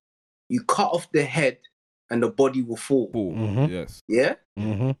the head and the body will fall. Yes. Yeah?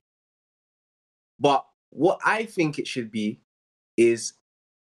 But what I think it should be is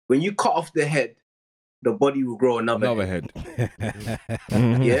when you cut off the head, the body will grow another head.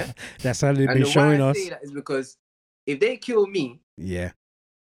 Yeah? That's how they've And been the showing why I us. say that is because if they kill me, Yeah.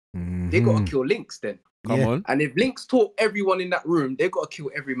 they gotta kill Lynx then. Come on. And if Lynx taught everyone in that room, they gotta kill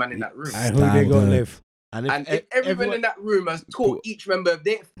every man in that room. And who they gonna live? And if everyone in that room has taught each member of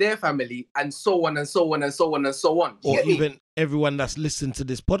their family, and so on and so on and so on and so on. or even everyone that's listened to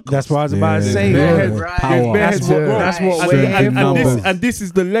this podcast. That's what I was about to say. Bare man. heads, Right. there's bare That's heads what will we're grow. here And for. this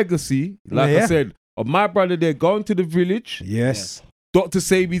is the legacy, like I Yeah. said, of my brother there going to the village. Yes. Dr.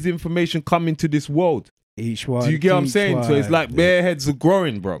 Sabi's information coming to this world. Each one. Do you get what I'm each saying? So it's one. like bare heads are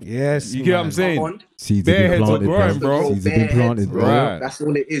growing, bro. Yes. You get what I'm man. saying? Seeds Bare have been heads are planted, growing, bro. Seeds have been planted, bro. Right. That's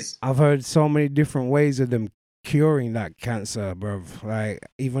all it is. I've heard so many different ways of them curing that cancer, bruv. Like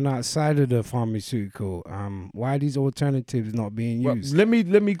even outside of the pharmaceutical. Why are these alternatives not being Well, used? let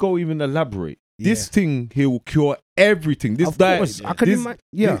me go even elaborate. This thing here will cure everything. This Of diet, course, I could imagine.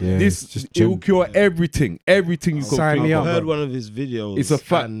 Yeah. Yeah, this it's just it will gym. cure everything. Everything you Sign can me think up, of. I heard bro. one of his videos. It's a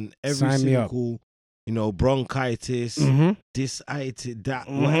fact. And every Sign me up. single, bronchitis, Mhm. this itis, that,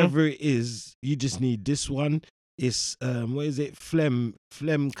 Mhm. whatever it is, you just need this one. It's what is it? Phlegm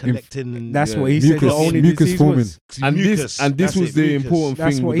collecting. And That's Yeah. what he said. Mucus- The only mucus disease forming. was. And mucus. this That's was it, the mucus. important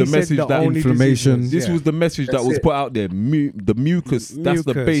That's thing what with he the said. message The that only inflammation- disease this was the message that That's was it. put out there. The mucus. That's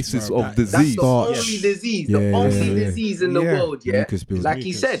the Mucus, basis bro. of That's disease. the Starch. only disease. Yeah, The only yeah. disease in the Yeah. world, yeah. Mucus builds. Like he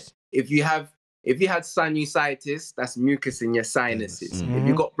Mucus. said, if you had sinusitis, that's mucus in your sinuses. If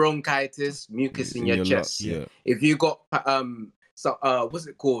you got bronchitis, mucus in your chest. Yeah. If you got what's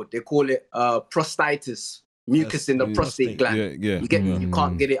it called? They call it prostatitis, mucus in the prostate gland. Yeah. You get me? You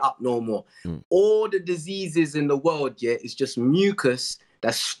can't get it up no more. All the diseases in the world, yeah, it's just mucus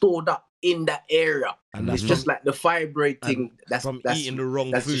that's stored up in that area. And It's that's just like the fibroid thing. That's from that's eating the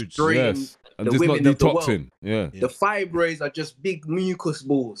wrong that's foods. just drained. Yes. And the just not women of the world. detoxing. Yeah. The fibroids are just big mucus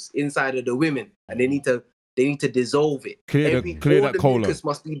balls inside of the women, and they need to dissolve it. Clear all that the colon. mucus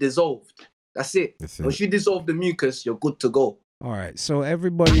must be dissolved. That's it. That's it. Once you dissolve the mucus, you're good to go. All right. So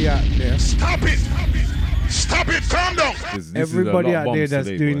everybody out there, Stop it! Stop it! Calm down! This is a everybody lot of out there bombs that's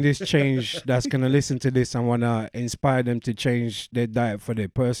today, doing boy. this change, that's gonna listen to this and wanna inspire them to change their diet for their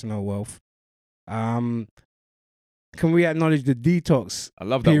personal wealth. Can we acknowledge the detox? I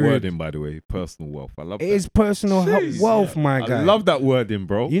love that period? wording, by the way. Personal wealth. I love It that. is personal Jeez, wealth, yeah. my guy. I love that wording,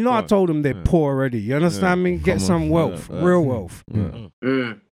 bro. You know, I told them they're poor already. You understand me? Get Come some on. wealth, Yeah. real wealth.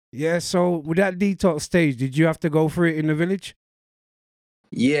 Yeah. Yeah. So with that detox stage, did you have to go through it in the village?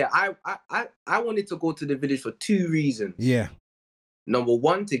 Yeah, I wanted to go to the village for two reasons. Yeah. number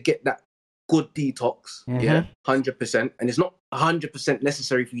one, to get that good detox, yeah, 100%. And it's not 100%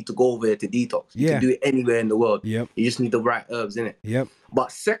 necessary for you to go over there to detox. You can do it anywhere in the world. Yep. You just need the right herbs in it. Yep.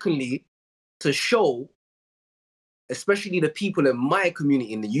 But secondly, to show, especially the people in my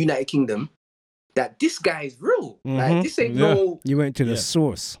community in the United Kingdom, that this guy is real. Like, this ain't no. You went to the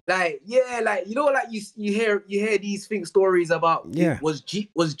source. Like, like, you know, like you hear these stories about was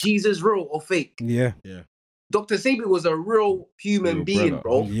Jesus real or fake? Yeah. Dr. Sebi was a real human being,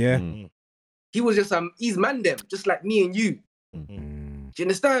 bro. Yeah. He was just he's man them, just like me and you. Do you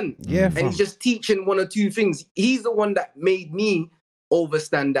understand? Yeah. And he's just teaching one or two things. He's the one that made me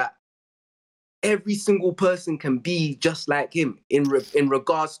understand that every single person can be just like him in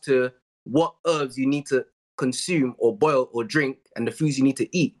regards to what herbs you need to consume or boil or drink and the foods you need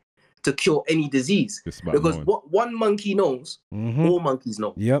to eat to cure any disease. Because what one monkey knows, all monkeys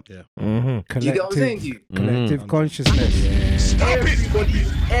know. Yep. Do you get what I'm saying to you? Collective consciousness. Everybody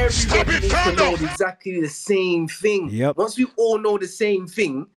needs to know exactly the same thing. Yep. Once we all know the same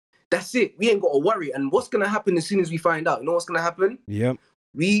thing, that's it. We ain't got to worry. And what's going to happen as soon as we find out? You know what's going to happen? Yep.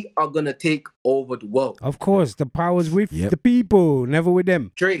 We are going to take over the world. Of course, the power's with the people, never with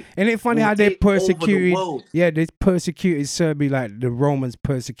them. Straight. And it's funny how they persecuted. They persecuted Serbia like the Romans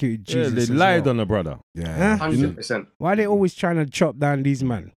persecuted Jesus. They lied on the brother. 100%. Why are they always trying to chop down these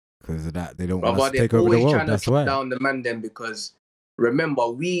men? Because of that, they don't want us to take over the world. That's why. They're always trying to chop down the man then, because remember,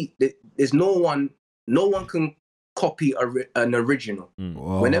 there's no one can copy an original.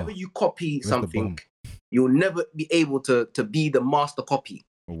 Whenever you copy something, you'll never be able to be the master copy.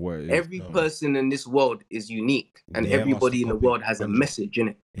 Every person in this world is unique, and everybody in the world has a message in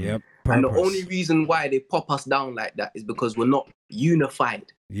it. Yep. And the only reason why they pop us down like that is because we're not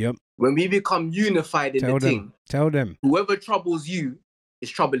unified. Yep. When we become unified in tell them, whoever troubles you is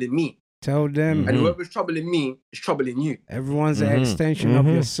troubling me. Tell them. And whoever's troubling me is troubling you. Everyone's an extension of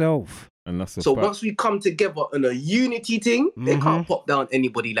yourself. And that's so once we come together in a unity thing, they can't pop down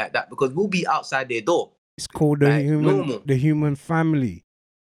anybody like that, because we'll be outside their door. It's called the human family.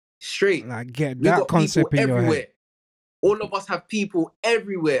 Straight. Like, get that concept in your head. All of us have people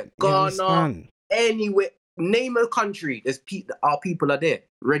everywhere. Ghana, anywhere. Name a country. Our people are there,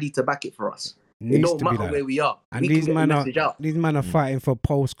 ready to back it for us. It don't matter where we are. And these men are fighting for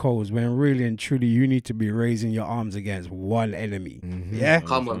postcodes when really and truly you need to be raising your arms against one enemy. Yeah?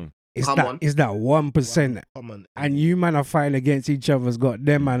 Come on. It's that 1%. And you man are fighting against each other's got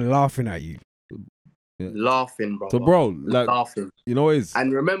them man laughing at you. Laughing, bro. So, bro, like, laughing. You know,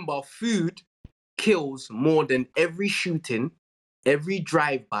 and remember, food kills more than every shooting, every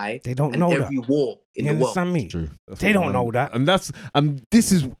drive-by, every war in the world. Me? They don't know that. And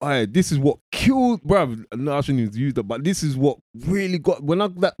this is what killed, bro. No, I shouldn't use that, but this is what really got, when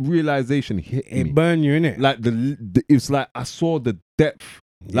that realization hit me. It burned you, innit? Like, it's like I saw the depth.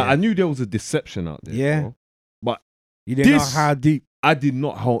 Like, I knew there was a deception out there. Yeah. Bro. But you didn't know how deep. I didn't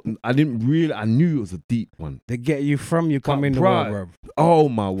really, I knew it was a deep one. They get you from you come in the world, bro. Oh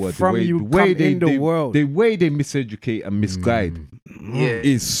my word. From the world. The way they miseducate and misguide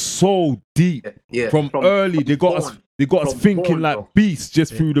is so deep. From early, they got us thinking like beasts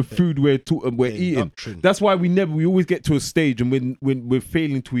just through the food we're eating. That's why we always get to a stage and when we're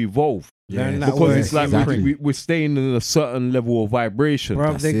failing to evolve. Because it's like we're staying in a certain level of vibration.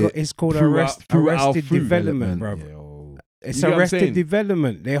 Bro, it's called arrested development, bro. It's arrested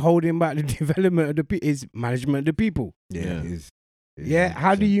development. They're holding back the development of the people. It's management of the people.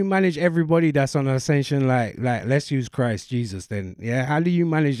 How do you manage everybody that's on ascension? Like let's use Christ Jesus then. Yeah. How do you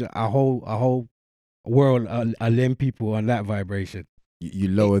manage a whole world of them people on that vibration? You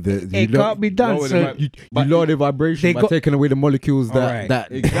lower the. It can't be done. So you lower the vibration by taking away the molecules that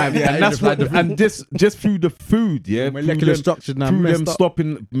have, and that's what. And just through the food, molecular structure now. Through them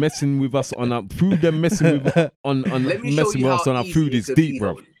stopping messing with us on our food, them messing with on messing with us on our food is deep,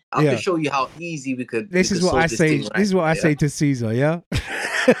 bro. I can show you how easy we could. This is what I say. This is what I say to Caesar. Yeah.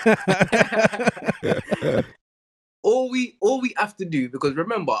 all we have to do, because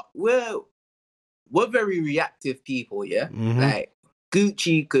remember we're very reactive people. Yeah. Like.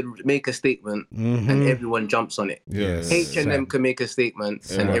 Gucci could make a statement and everyone jumps on it. H&M can make a statement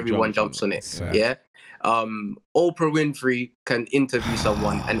and everyone jumps on it. Yeah. Oprah Winfrey can interview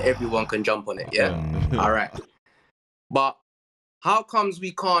someone and everyone can jump on it. Yeah. All right. But how comes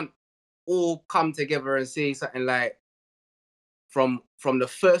we can't all come together and say something like, from the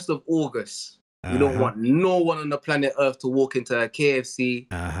 1st of August, we don't want no one on the planet Earth to walk into a KFC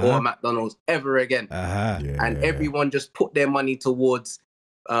or a McDonald's ever again. And everyone just put their money towards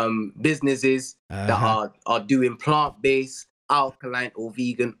businesses that are doing plant-based, alkaline or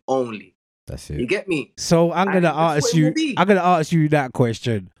vegan only. That's it. You get me? So I'm gonna ask you. I'm gonna ask you that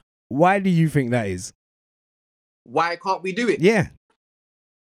question. Why do you think that is? Why can't we do it? Yeah.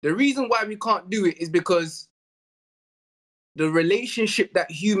 The reason why we can't do it is because the relationship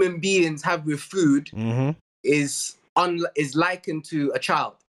that human beings have with food is likened to a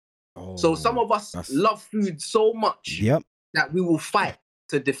child. So some of us love food so much that we will fight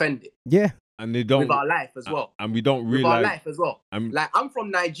to defend it. Yeah. And they don't with our life as well. And we don't realize with our life as well. Like I'm from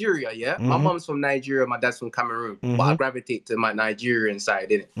Nigeria, yeah. My mom's from Nigeria, my dad's from Cameroon, but I gravitate to my Nigerian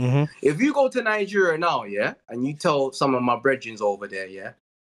side, innit? If you go to Nigeria now, yeah, and you tell some of my brethren over there, yeah,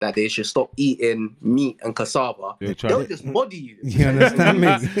 that they should stop eating meat and cassava, they'll just body you. You understand me?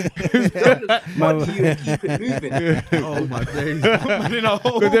 They'll just body you and keep it moving. Oh my days.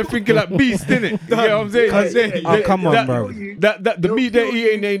 Because they're thinking like beast, innit? You get what I'm saying? Oh, come on, bro. The meat they're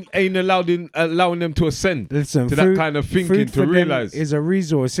eating ain't allowing them to ascend Listen, to that kind of thinking to realize. Is a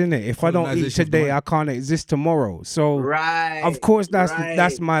resource, innit? If I don't eat today, I can't exist tomorrow. So, of course, that's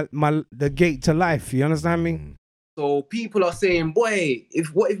the gate to life. You understand me? So people are saying, boy,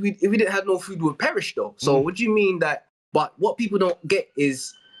 if we didn't have no food, we'd perish though. So what do you mean that? But what people don't get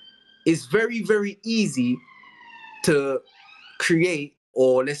is it's very, very easy to create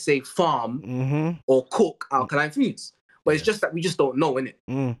or let's say farm or cook alkaline foods. But it's just that we just don't know, innit?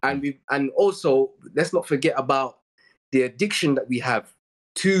 And also let's not forget about the addiction that we have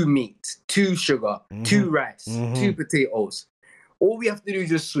to meat, to sugar, to rice, to potatoes. All we have to do is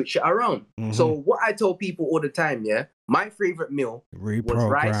just switch it around. So what I tell people all the time, yeah, my favorite meal was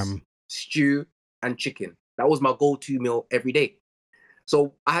rice, stew, and chicken. That was my go-to meal every day.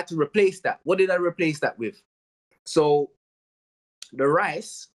 So I had to replace that. What did I replace that with? So the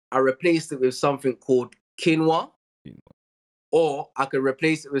rice, I replaced it with something called quinoa, or I can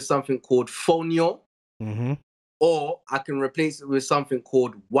replace it with something called fonio, or I can replace it with something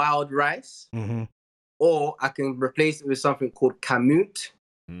called wild rice. Or I can replace it with something called kamut.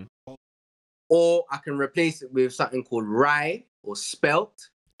 Or I can replace it with something called rye or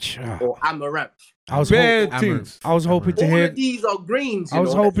spelt or amaranth. I was hoping to hear. All of these are grains. I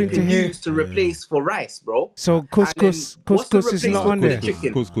was hoping to hear used to replace for rice, bro. So couscous is not on there.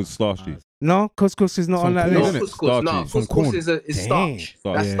 Couscous starchy. No, couscous is not on that list. No, couscous is starch.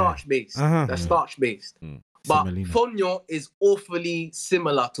 That's starch based. That's starch based. But fonio is awfully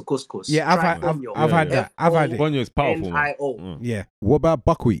similar to couscous. Yeah, I've had that. I've had it. Fonio is powerful. N-I-O. Yeah. What about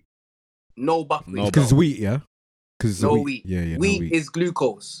buckwheat? No buckwheat. Because it's wheat, yeah? No wheat. Yeah, wheat is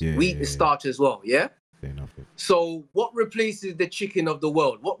glucose. Wheat is starch as well, yeah? So what replaces the chicken of the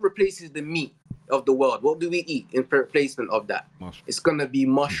world? What replaces the meat of the world? What do we eat in replacement of that? It's going to be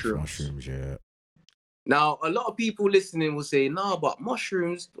mushrooms. Mushrooms, yeah. Now, a lot of people listening will say, nah, but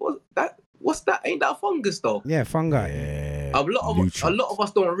mushrooms, what's that? Ain't that fungus though? Yeah, fungi. Yeah. A lot of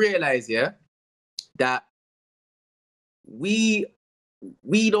us don't realize, yeah, that we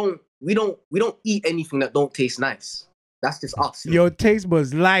don't eat anything that don't taste nice. That's just us. Your taste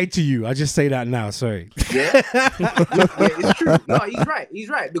buds lie to you. I just say that now. Sorry. Yeah, it's true. No, he's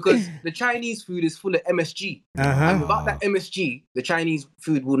right because the Chinese food is full of MSG, and without that MSG, the Chinese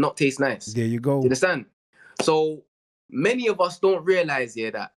food will not taste nice. There you go. You understand? So many of us don't realize here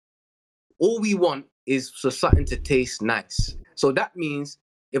that all we want is for something to taste nice. So that means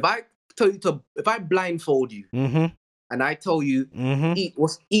if I blindfold you and I tell you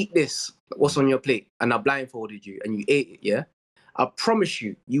eat this, what's on your plate, and I blindfolded you and you ate it, yeah, I promise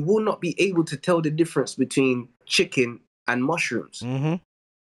you will not be able to tell the difference between chicken and mushrooms.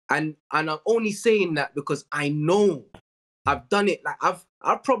 And I'm only saying that because I know I've done it. Like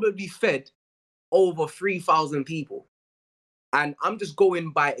I've probably fed over 3,000 people. And I'm just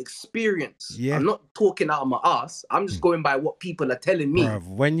going by experience. Yeah. I'm not talking out of my ass. I'm just going by what people are telling me. Bruv,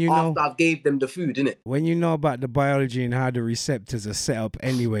 when you know, after I've gave them the food, innit? When you know about the biology and how the receptors are set up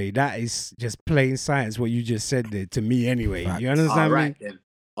anyway, that is just plain science, what you just said there to me anyway. You understand me?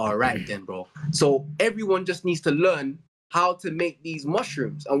 All right then, bro. So everyone just needs to learn how to make these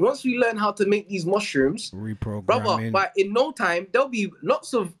mushrooms. And once we learn how to make these mushrooms, brother, but in no time, there'll be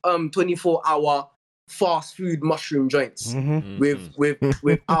lots of 24-hour fast food mushroom joints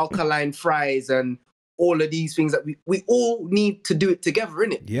with alkaline fries and all of these things that we all need to do it together,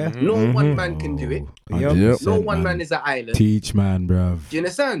 innit? Yeah. No one man can do it. No one man is an island. Teach man, bruv. Do you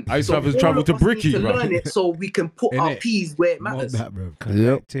understand? I used to have to travel to Bricky, bro. Learn it so we can put our peas where it matters.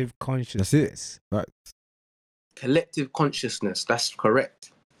 Collective consciousness. That's it. Right. Collective consciousness. That's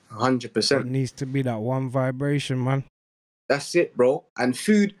correct. 100%. It needs to be that one vibration, man. That's it, bro. And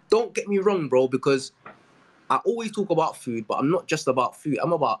food, don't get me wrong, bro, because I always talk about food, but I'm not just about food.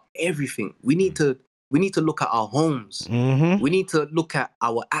 I'm about everything. We need to we need to look at our homes. We need to look at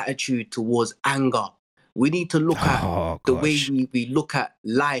our attitude towards anger. We need to look at the way we look at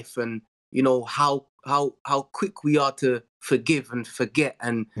life, and you know how quick we are to forgive and forget,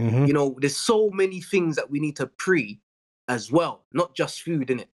 and you know there's so many things that we need to pre as well, not just food,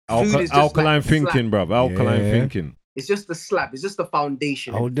 innit? Food is just alkaline like thinking, bruv. Alkaline thinking. It's just the slab. It's just the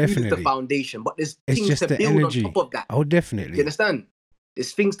foundation. Oh, definitely. Food is the foundation, but there's It's things just to the build energy. on top of that. Oh, definitely. You understand?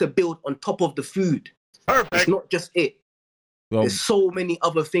 There's things to build on top of the food. It's not just it. Well, There's so many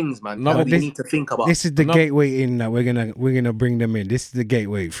other things, man, No, that but we this- need to think about. This is the gateway in that we're gonna bring them in. This is the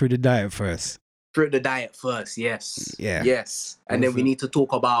gateway through the diet first. Through the diet first, yes. Yeah. Yes. And then we need to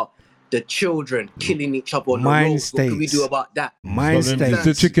talk about the children killing each other on the Mind roads. What can we states. do about that? Mind so states.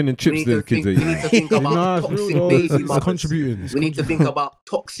 the chicken and We chips need the to kids think, are we eating. need to think about Nah, toxic it's baby mothers. contributing. We need to think about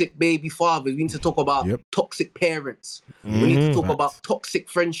toxic baby fathers. We need to talk about toxic parents. We need to talk about toxic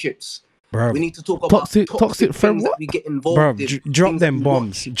friendships. Bruv. We need to talk Toxic- about toxic friend things that what? we get involved Bruv, in. drop things them that we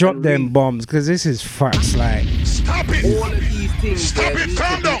bombs. watch Drop and them read. bombs, because this is facts. Like, Stop it. All of these things Stop there it, need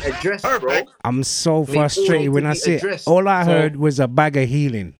calm to down. be addressed, bro. Perfect. I'm so They all frustrated need when to I be see it. addressed. All I So- heard was a bag of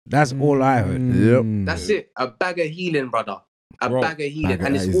healing. That's all I heard. Yep. That's it. A bag of healing, brother. A Bro, bag of healing. bag of-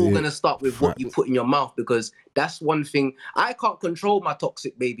 And it's that is all it. going to start with what you put in your mouth, because that's one thing. I can't control my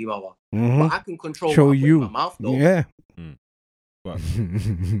toxic baby mother, but I can control Show what I put you. in my mouth, though. Yeah. But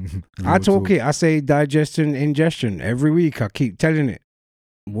I talk it. I say digestion, ingestion. Every week I keep telling it.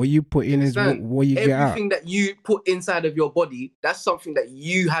 What you put in is Understand? what you get out. Everything that you put inside of your body, that's something that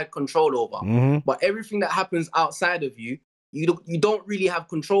you had control over. But everything that happens outside of you, you don't really have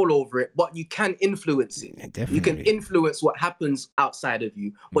control over it, but you can influence it. Definitely. You can influence what happens outside of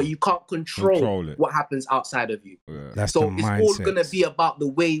you, but you can't control it. what happens outside of you. That's So the it's all mindset. going to be about the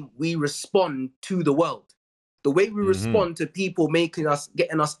way we respond to the world. The way we respond to people getting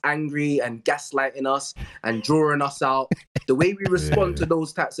us angry and gaslighting us and drawing us out. The way we respond to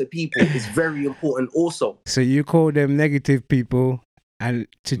those types of people is very important also. So you call them negative people, and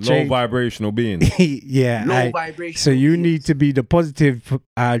to low change. vibrational being. Yeah. Low I- vibration. So you need to be the positive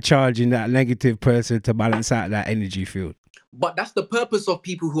charge in that negative person to balance out that energy field. But that's the purpose of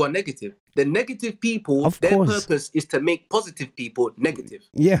people who are negative. The negative people, Of their course. purpose is to make positive people negative.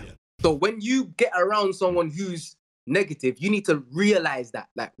 Yeah. So when you get around someone who's negative, you need to realize that,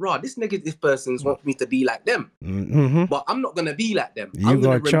 like, rah, this negative person wants me to be like them, but I'm not gonna be like them. You I'm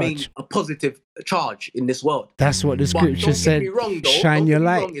gonna gotta remain charge. a positive charge in this world. That's what the But scripture don't said. get me wrong, though. Shine Don't your get me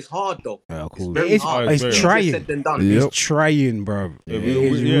light. wrong, it's hard though. cool. Very It's, hard. it's very Easier trying. said than done. Yep. It's trying, bro. Yeah, It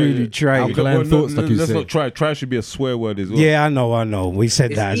is really trying. Alkaline Well, thoughts, like you let's said. not try. Try should be a swear word as well. Yeah, I know. We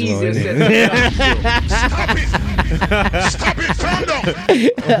said It's that as well. easier innit? said than done. Stop it. Stop it. Calm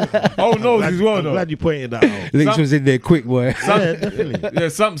down. Oh no, as well I'm though. glad you pointed that out. Links was in there quick, boy. Yeah,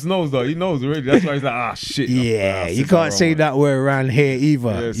 Samps knows though. He knows already. That's why he's like, shit. Yeah, I you said can't that say wrong that word around here either.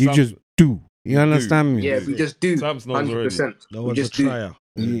 Yeah, You some- just do. You understand me? Yeah, we just do. Sam's knows already. 100%. No We one's a just do. trier.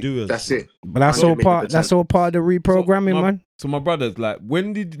 Doers. That's it. But that's all 100%. part. That's all part of the reprogramming, man. So my brothers, like,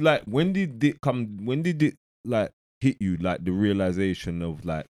 when did it like hit you, like the realization of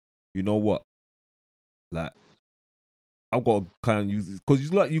like, you know what, like, I've got to kind of use this because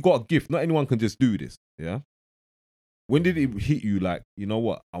you got a gift. Not anyone can just do this. Yeah. When did it hit you, like, you know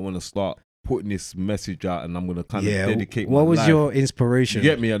what, I want to start putting this message out, and I'm gonna kind of dedicate. What my was life. your inspiration? You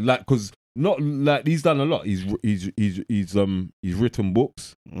get me? Like, because not like he's done a lot. He's written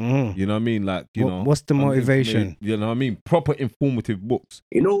books. You know what I mean? Like, you know, What's the motivation? You know what I mean? Proper informative books.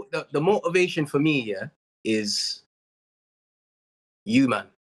 You know, the motivation for me, yeah, is you, man.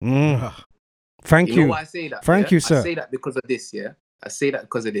 Thank you. know why I say that? Thank yeah? you, sir. I say that because of this, yeah. I say that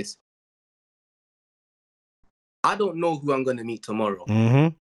because of this. I don't know who I'm gonna meet tomorrow,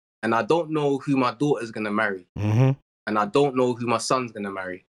 and I don't know who my daughter's gonna marry, and I don't know who my son's gonna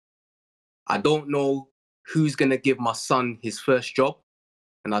marry. I don't know who's gonna give my son his first job,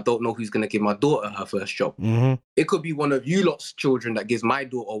 and I don't know who's gonna give my daughter her first job. It could be one of you lot's children that gives my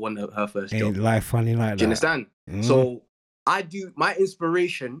daughter one of her first job. Ain't life funny like Do you that? understand? So my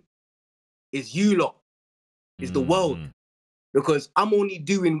inspiration is you lot, is the world, because I'm only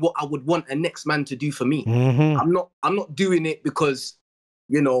doing what I would want a next man to do for me. I'm not doing it because,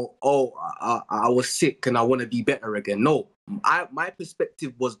 you know, I was sick and I want to be better again. No, my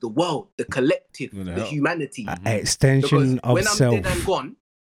perspective was the world, the collective, the humanity. Extension Because of when I'm self. dead and gone,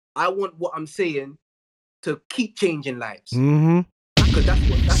 I want what I'm saying to keep changing lives. Because that's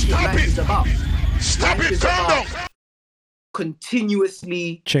what life is about. Stop Life it. is Calm about down.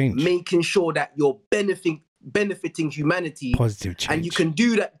 continuously Change. making sure that you're benefiting humanity. Positive change. And you can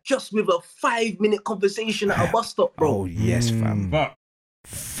do that just with a 5-minute conversation at a bus stop, bro. Oh yes, fam. But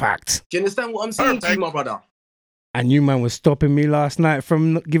Fact. Do you understand what I'm saying to you, my brother? And you, man, was stopping me last night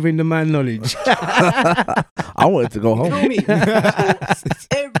from giving the man knowledge. I wanted to go home. You feel me? So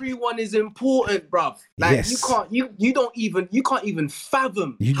everyone is important, bruv. Like Yes. you can't even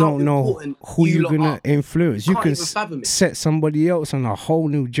fathom. You how don't know important who you you're lot gonna are. influence. You Can't can even fathom it. set somebody else on a whole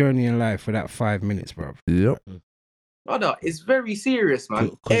new journey in life for that 5 minutes, bro. Yep. Brother, it's very serious, man.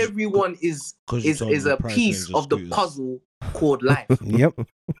 'Cause- Everyone is you told me a the price piece range of the scooters. puzzle called life. Yep.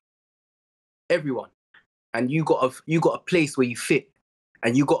 Everyone, and you got a place where you fit,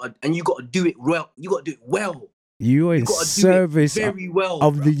 and you got to do it well. You got to do it well. You are in You got to do service it very well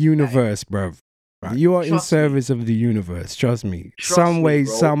of bruv. the universe, bruv. Right. You are in Trust me. service of the universe. Trust me. Trust Some me, way,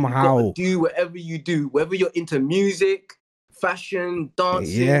 bro. somehow. You gotta do whatever you do, whether you're into music, fashion,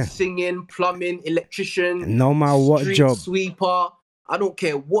 dancing, Yeah. singing, plumbing, electrician, No matter what street job. sweeper. I don't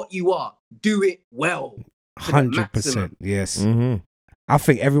care what you are. Do it well. to the 100%. maximum. Yes. Mm-hmm. I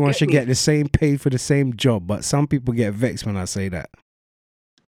think everyone Get should me? get the same pay for the same job, but some people get vexed when I say that.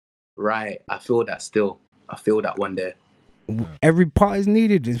 Right. I feel that still. I feel that one day. Every part is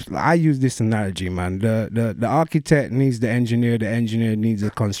needed. I use this analogy, man. The architect needs the engineer needs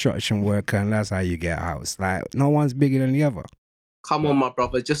the construction worker, and that's how you get a house. Like, no one's bigger than the other. Come on, my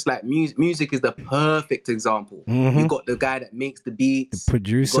brother. Just like music is the perfect example. Mhm. You got the guy that makes the beats. The You got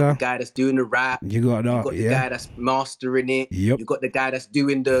producer, the guy that's doing the rap. you got You got the that, guy that's mastering it. Yep. You got the guy that's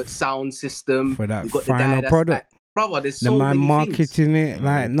doing the sound system. For that you got final the guy that's product. Like, brother, there's the so man many marketing things. it.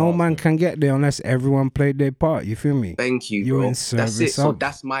 Like, no man can get there unless everyone played their part. You feel me? Thank you, You're bro. in That's service it. So of-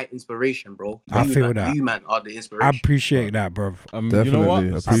 that's my inspiration, bro. I feel man, that. You man are the I inspiration. appreciate that, bro. You know Definitely.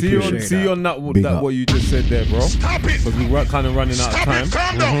 what? Appreciate See that. on that, Big that up. what you just said there, bro. Stop it. Because we were kind of running out of time.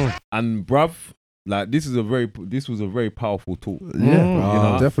 Fernando. And bruv, like this was a very powerful talk. Yeah, You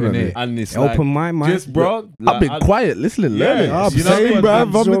know? definitely. And it's Open like, my mind. just bro. I've been quiet, listening, learning. Yeah, I'm you know what I saying, mean? bruv,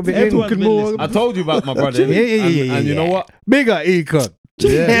 I've Absorb been it in. talking more. I told you about my brother. Yeah, yeah, and, yeah, and you know yeah. what? Bigger Econ.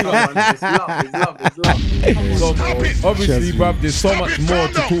 Yeah. Come on, it's love, it's love, it's love. So obviously, Trust me. bruv, there's so much more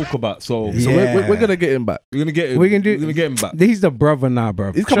to talk about. So So Yeah. we're gonna get him back. we're gonna get We can do- We're gonna get him back. He's the brother now,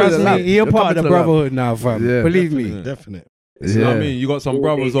 bro. He's coming Trust to the me, lab. you're He'll part come of the to the lab. brotherhood now, fam. Yeah. Believe me. Definite. You know what I Yeah. mean? You got some All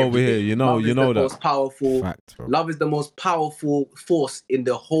brothers day, over every here. day. You know Love is that. the most powerful. Fact, bro. Love is the most powerful force in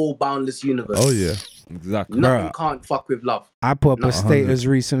the whole boundless universe. Oh yeah. Exactly. Nothing Bruh. can't fuck with love. I put up a 100. status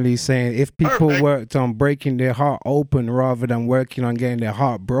recently saying if people Perfect. worked on breaking their heart open rather than working on getting their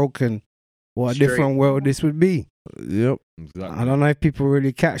heart broken, what a Straight. different world this would be. Yep. Exactly. I don't know if people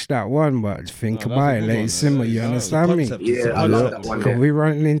really catch that one, but think No, about that's a it, good let one. it simmer. You Yeah, understand me? Yeah, I love that one. Because There. we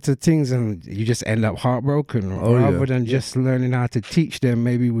run into things and you just end up heartbroken. Oh, yeah. rather than just learning how to teach them,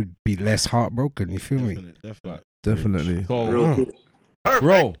 maybe would be less heartbroken. You feel me? Definitely. Definitely. So, Real cool.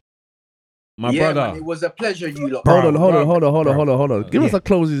 bro, my Yeah, brother. man, it was a pleasure, you lot. Hold on. Give us Yeah. a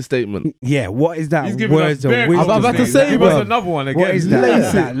closing statement. Yeah, what is that He's giving us words of bare wisdom? I'm about to things. say, Give bro. us another one again. What is that?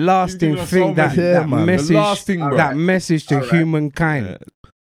 Lace That lasting giving us so thing, that, much. Yeah, that man. The message, The last thing, bro. that message to All right. humankind.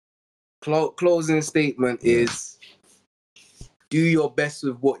 Closing statement is: do your best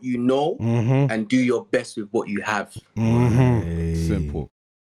with what you know, Mm-hmm. and do your best with what you have. Mm-hmm. Simple.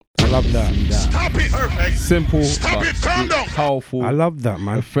 I love that. Stop it. Perfect. Simple, Stop but it, Fernando. powerful, I love that,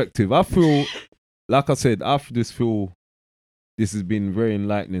 man. effective. I feel, like I said, after this this has been very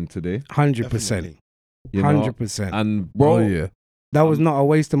enlightening today. 100%. You know? 100%. And bro, Oh yeah. That was not a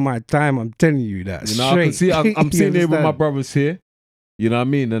waste of my time. I'm telling you that. you know, I can Straight. see I'm You sitting here with my understand? brothers here. You know what I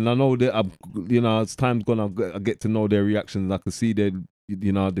mean? And I know that as time's gone, I get to know their reactions. I can see they,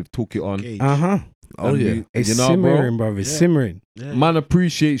 they've took it on. Uh-huh. Oh And yeah. we- It's you know, simmering, bro. It's Yeah. simmering. Man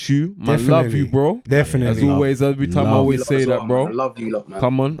appreciates you. Man love Definitely. you, bro. Definitely. As always, every time I Love always You lot say as well, that, man. bro. I love you, lot, man.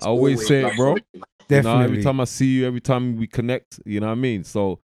 Come on, I always say love it, bro. you. You know, Definitely. every time I see you, every time we connect, you know what I mean?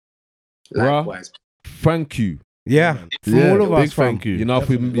 So, bruh, Likewise. thank you. Yeah. From Yeah. all of Big us, fam. thank you. You know,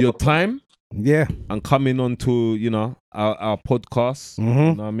 for your time Yeah. and coming on to, our podcast, you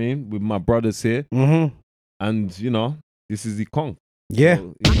Mm-hmm. know what I mean? With my brothers here. Mm-hmm. And, this is the con. Yeah.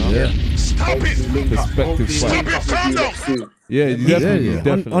 So, you know, Yeah. Stop it. Perspective Hopefully fight. link up with you lot soon. Yeah, definitely, yeah.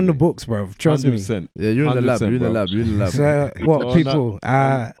 definitely. On the books, bro. Trust me. 100%. Yeah, you're in the lab. 100%, You're in the bro. lab. You're in the lab. So, what on people?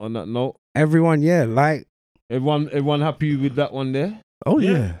 On that note, Everyone, yeah, like, everyone happy with that one there? Oh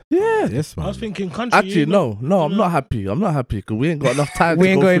yeah. Yeah. Yes, I man. was thinking country. Actually, no, I'm not happy. I'm not happy because we ain't got enough time. we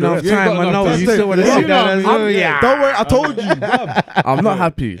to ain't go got through the enough rest. You ain't time. got I enough know. time. You still want to Yeah, sit you down know as what I well. mean? Yeah. Don't worry, I told you. bruv. I'm not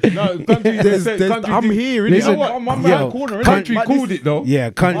happy. No, country. I'm here. innit? Listen, I'm yo, around the corner. innit? Country But called this- it though. Yeah,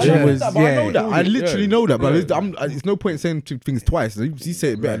 country I know was, that, but I know yeah. that. I literally Yeah. know that, but Yeah. it's no point saying two things twice. You say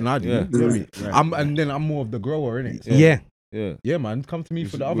it better than I do. Yeah. You know what I mean? Right. And then I'm more of the grower, innit? So Yeah. Yeah, man. Come to me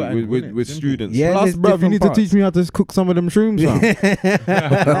for the other angle, with students. Yeah, Plus, bruv, you need to teach me how to cook some of them shrooms, man.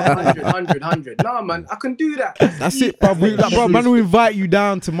 100. Nah, man, I can do that. That's it, bruv. Man will invite you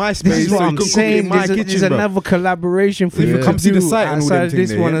down to my space. This is what so you I'm can saying. cook in my There's kitchen, bruv. another collaboration for you. Come see the site and all them outside things this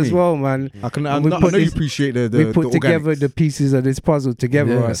there, one you as get me? well, man. I know you appreciate the we put the together organics. the pieces of this puzzle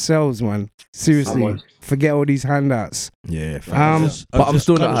together ourselves, man. Seriously, forget all these handouts. Yeah, but I'm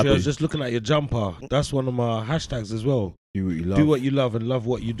still not happy. I was just looking at your jumper. That's one of my hashtags as well. Do what you love. Do what you love and love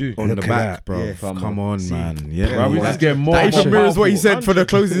what you do. On the back, bro. Yeah, Come on, man. Yeah, Bro, we just get more. That even more mirrors what you powerful. said for the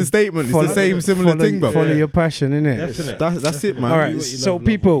closing statement. It's the same similar thing, bro. Follow your passion, innit? That's it, man. All right, so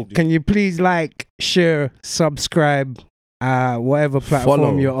people, can you please like, share, subscribe, whatever platform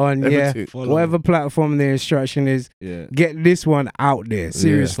Follow. you're on, Everything. Follow. whatever platform the instruction is, get this one out there.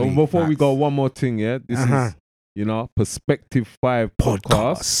 Seriously. So before we go, one more thing, this is, Perspective 5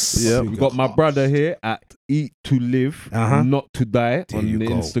 podcast. Yeah, we got my brother here at Eat to Live, Not to Die on the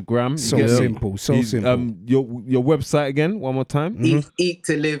Instagram. So You get me? simple, so He's, simple. Your website again, one more time. Eat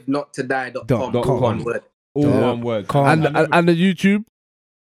to live, not to die.com. .com. One word. All one word. And the YouTube.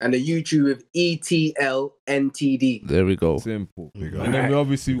 And the YouTube with ETLNTD. There we go. Simple. And then we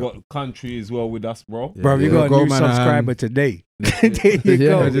obviously got country as well with us, bro. Bro, you got a new subscriber today. There you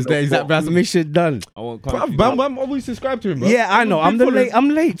go. Mission done. I want Bam, always subscribe to him, bro. Yeah, I know. I'm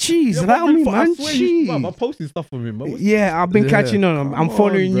late. Jeez, allow me, man. I'm posting stuff from him, bro. Yeah, I've been catching on. I'm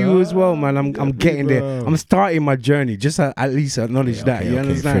following you as well, man. I'm getting there. I'm starting my journey. Just at least acknowledge that. You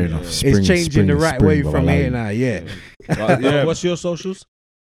understand? Fair enough. It's changing the right way from here now. Yeah. What's your socials?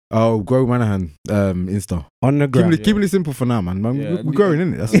 Oh, Grow Manahan, Insta. On the ground. Keeping it simple for now, man. We're growing,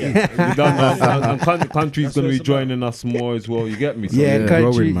 innit? That's it. We done that. And country's going to be joining us more as well. You get me? So Yeah,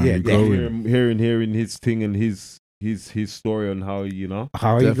 country. Growing, man. Yeah, hearing his thing and his story on how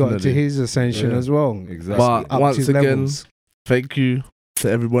how he got to his ascension as well. Exactly. But once again, thank you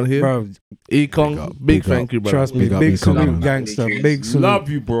to everyone here. Bro, Ekong, big thank you, bro. Trust me, big salute, gangster. Big salute. Love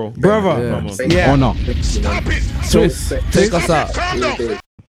you, bro. Brother. Yeah. Honor. Twist, take us out.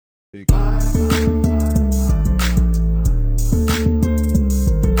 Thank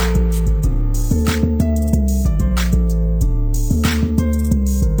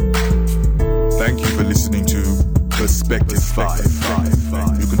you for listening to Perspective 5.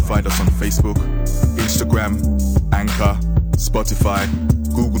 You can find us on Facebook, Instagram, Anchor, Spotify,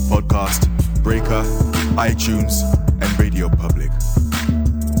 Google Podcast, Breaker, iTunes, and Radio Public.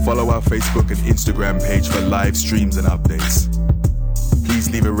 Follow our Facebook and Instagram page for live streams and updates. Please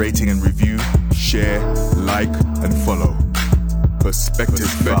leave a rating and review, share, like, and follow. Perspective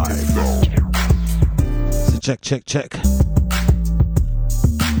 5. So check.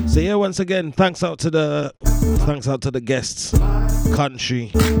 So yeah, once again, thanks out to the guests,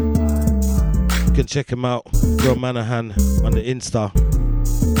 country. You can check him out, Grow Manahan on the Insta.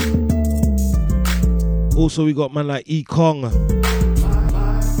 Also, we got man like Ekong,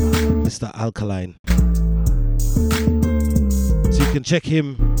 Mr. Alkaline. So you can check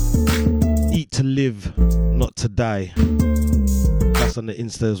him. Eat to Live, Not to Die. That's on the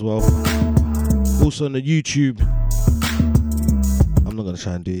Insta as well. Also on the YouTube. I'm not gonna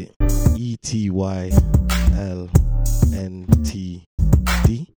try and do it. ETYLNTD.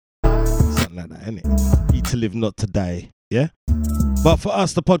 Something like that, innit? Eat to Live, Not to Die. Yeah? But for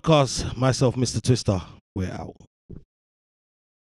us, the podcast, myself, Mr. Twister, we're out.